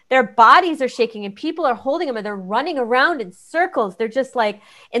like, their bodies are shaking and people are holding them and they're running around in circles. They're just like,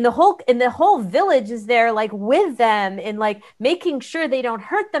 and the whole village is there like with them and like making sure they don't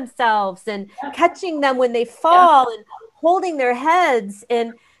hurt themselves and catching them when they fall and holding their heads.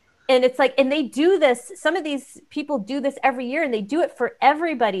 And it's like, and they do this, some of these people do this every year and they do it for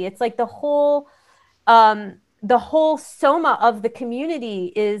everybody. It's like the whole soma of the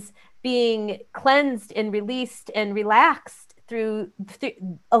community is being cleansed and released and relaxed through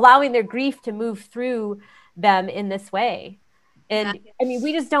allowing their grief to move through them in this way. And I mean,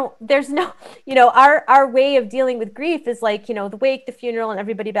 we just don't, there's no, you know, our way of dealing with grief is like, you know, the wake, the funeral, and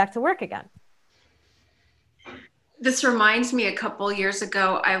everybody back to work again. This reminds me, a couple years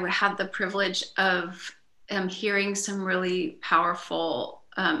ago, I had the privilege of hearing some really powerful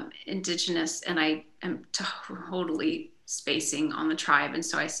indigenous, and I am totally spacing on the tribe, and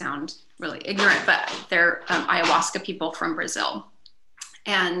so I sound really ignorant, but they're ayahuasca people from Brazil.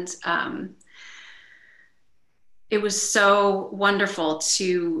 And it was so wonderful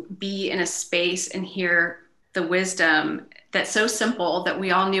to be in a space and hear the wisdom that's so simple that we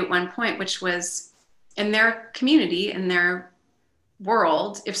all knew at one point, which was in their community, in their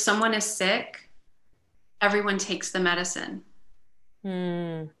world, if someone is sick, everyone takes the medicine.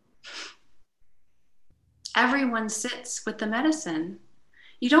 Everyone sits with the medicine.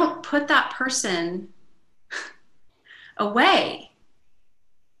 You don't put that person away.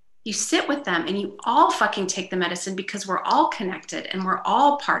 You sit with them and you all fucking take the medicine because we're all connected and we're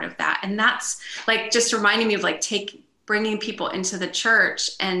all part of that. And that's like just reminding me of like bringing people into the church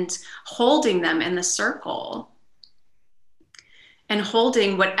and holding them in the circle and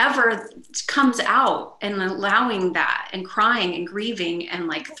holding whatever comes out and allowing that and crying and grieving and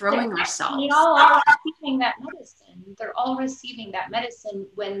like throwing ourselves. They all are receiving that medicine. They're all receiving that medicine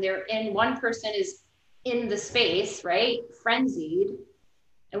when they're in, one person is in the space, right? Frenzied.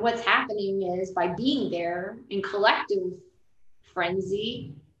 And what's happening is by being there in collective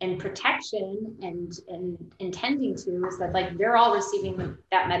frenzy and protection and intending to, is that like they're all receiving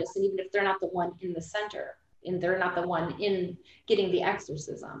that medicine, even if they're not the one in the center and they're not the one in getting the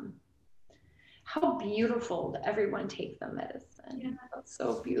exorcism. How beautiful that everyone take the medicine. Yeah. That's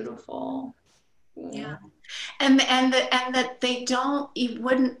so beautiful. Yeah. And that they don't, you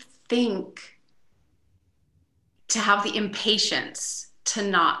wouldn't think to have the impatience to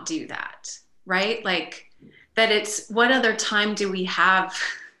not do that, right? Like that it's, what other time do we have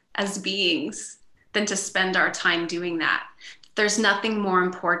as beings than to spend our time doing that? There's nothing more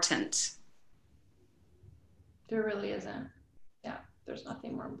important. There really isn't. Yeah. There's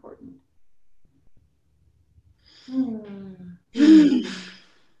nothing more important.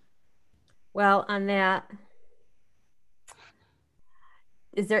 Well, on that,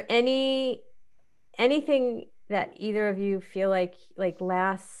 is there anything that either of you feel like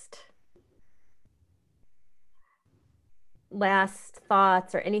last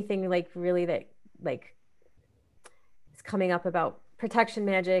thoughts or anything like really that like is coming up about protection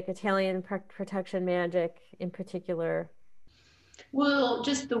magic, Italian protection magic in particular? Well,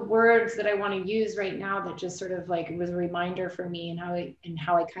 just the words that I want to use right now that just sort of like was a reminder for me, and how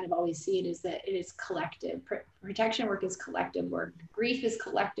I kind of always see it, is that it is collective. Protection work is collective work. Grief is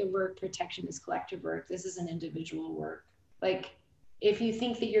collective work. Protection is collective work. This is an individual work. Like, if you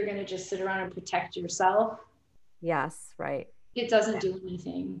think that you're going to just sit around and protect yourself, Yes, right. it doesn't do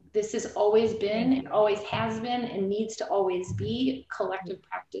anything. This has always been, it always has been, and needs to always be collective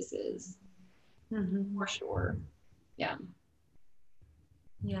practices. For sure. Yeah.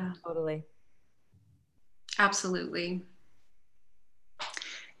 Yeah, Totally. absolutely.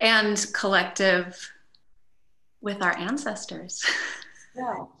 And collective with our ancestors.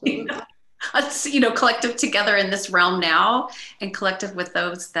 Yeah. Us, collective together in this realm now, and collective with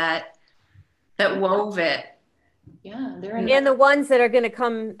those that wove it. Yeah. And the ones that are going to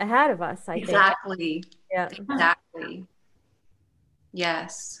come ahead of us, I think. Exactly. Yeah. Exactly.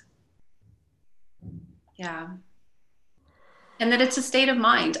 Yes. Yeah. And that it's a state of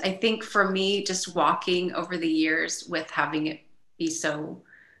mind. I think for me, just walking over the years with having it be so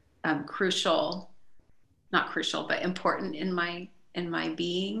crucial, not crucial, but important in my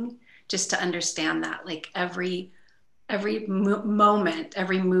being, just to understand that like every moment,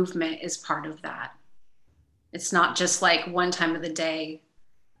 every movement is part of that. It's not just like one time of the day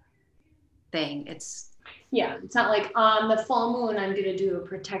thing. It's not like on the full moon, I'm going to do a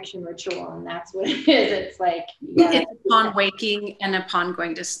protection ritual, and that's what it is. It's like, it's upon waking and upon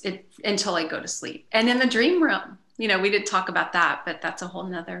going to until I go to sleep. And in the dream realm, we did talk about that, but that's a whole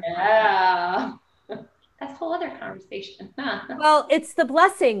nother. Yeah. That's a whole other conversation. Well, it's the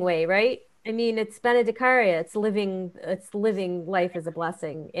blessing way, right? I mean, it's Benedicaria. It's living life as a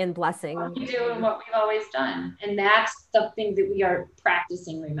blessing and blessing. We're doing what we've always done. And that's something that we are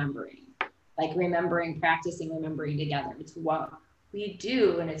practicing remembering. Like practicing remembering together. It's what we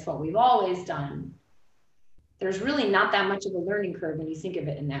do, and it's what we've always done. There's really not that much of a learning curve when you think of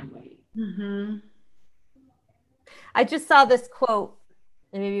it in that way. Mm-hmm. I just saw this quote,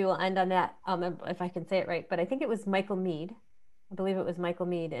 and maybe we'll end on that, if I can say it right, but I think it was Michael Meade. I believe it was Michael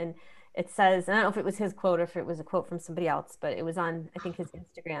Meade. And it says, and I don't know if it was his quote or if it was a quote from somebody else, but it was on, I think, his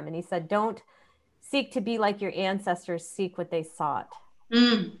Instagram. And he said, "Don't seek to be like your ancestors, seek what they sought."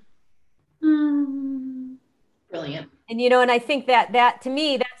 Brilliant. And and I think that to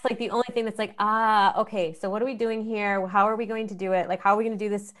me, that's like the only thing that's like, okay, so what are we doing here? How are we going to do it? Like, how are we going to do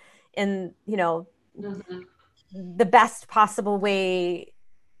this in the best possible way?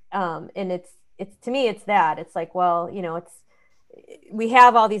 And it's to me, it's that. It's like, well, we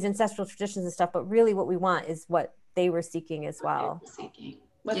have all these ancestral traditions and stuff, but really what we want is what they were seeking as well.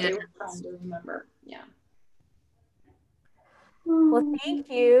 What they were trying to remember. Yeah. Well, thank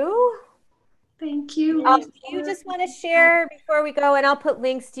you. Thank you. Do you just want to share before we go, and I'll put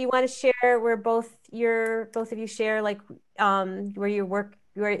links. Do you want to share where both of you share, like where you work,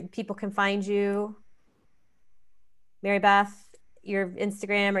 where people can find you? Mary Beth, your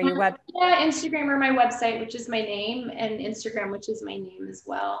Instagram or your web? Yeah, Instagram or my website, which is my name, and Instagram, which is my name as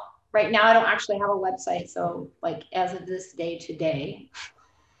well. Right now, I don't actually have a website, so like as of this day today,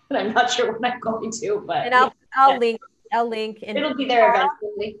 but I'm not sure when I'm going to. But and I'll link. And it'll be there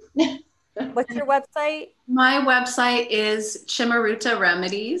eventually. What's your website? My website is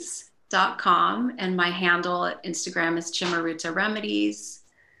chimarutaremedies.com, and my handle at Instagram is chimarutaremedies.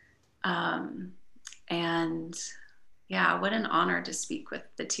 And yeah, what an honor to speak with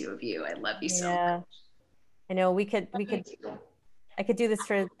the two of you. I love you so much. I know I could do this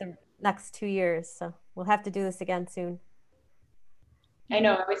for the next 2 years, so we'll have to do this again soon. I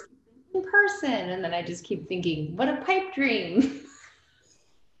know, I was in person, and then I just keep thinking, what a pipe dream.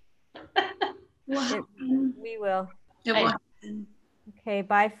 We will. It will happen. Okay,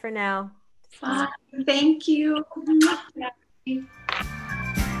 bye for now. Bye. Thank you.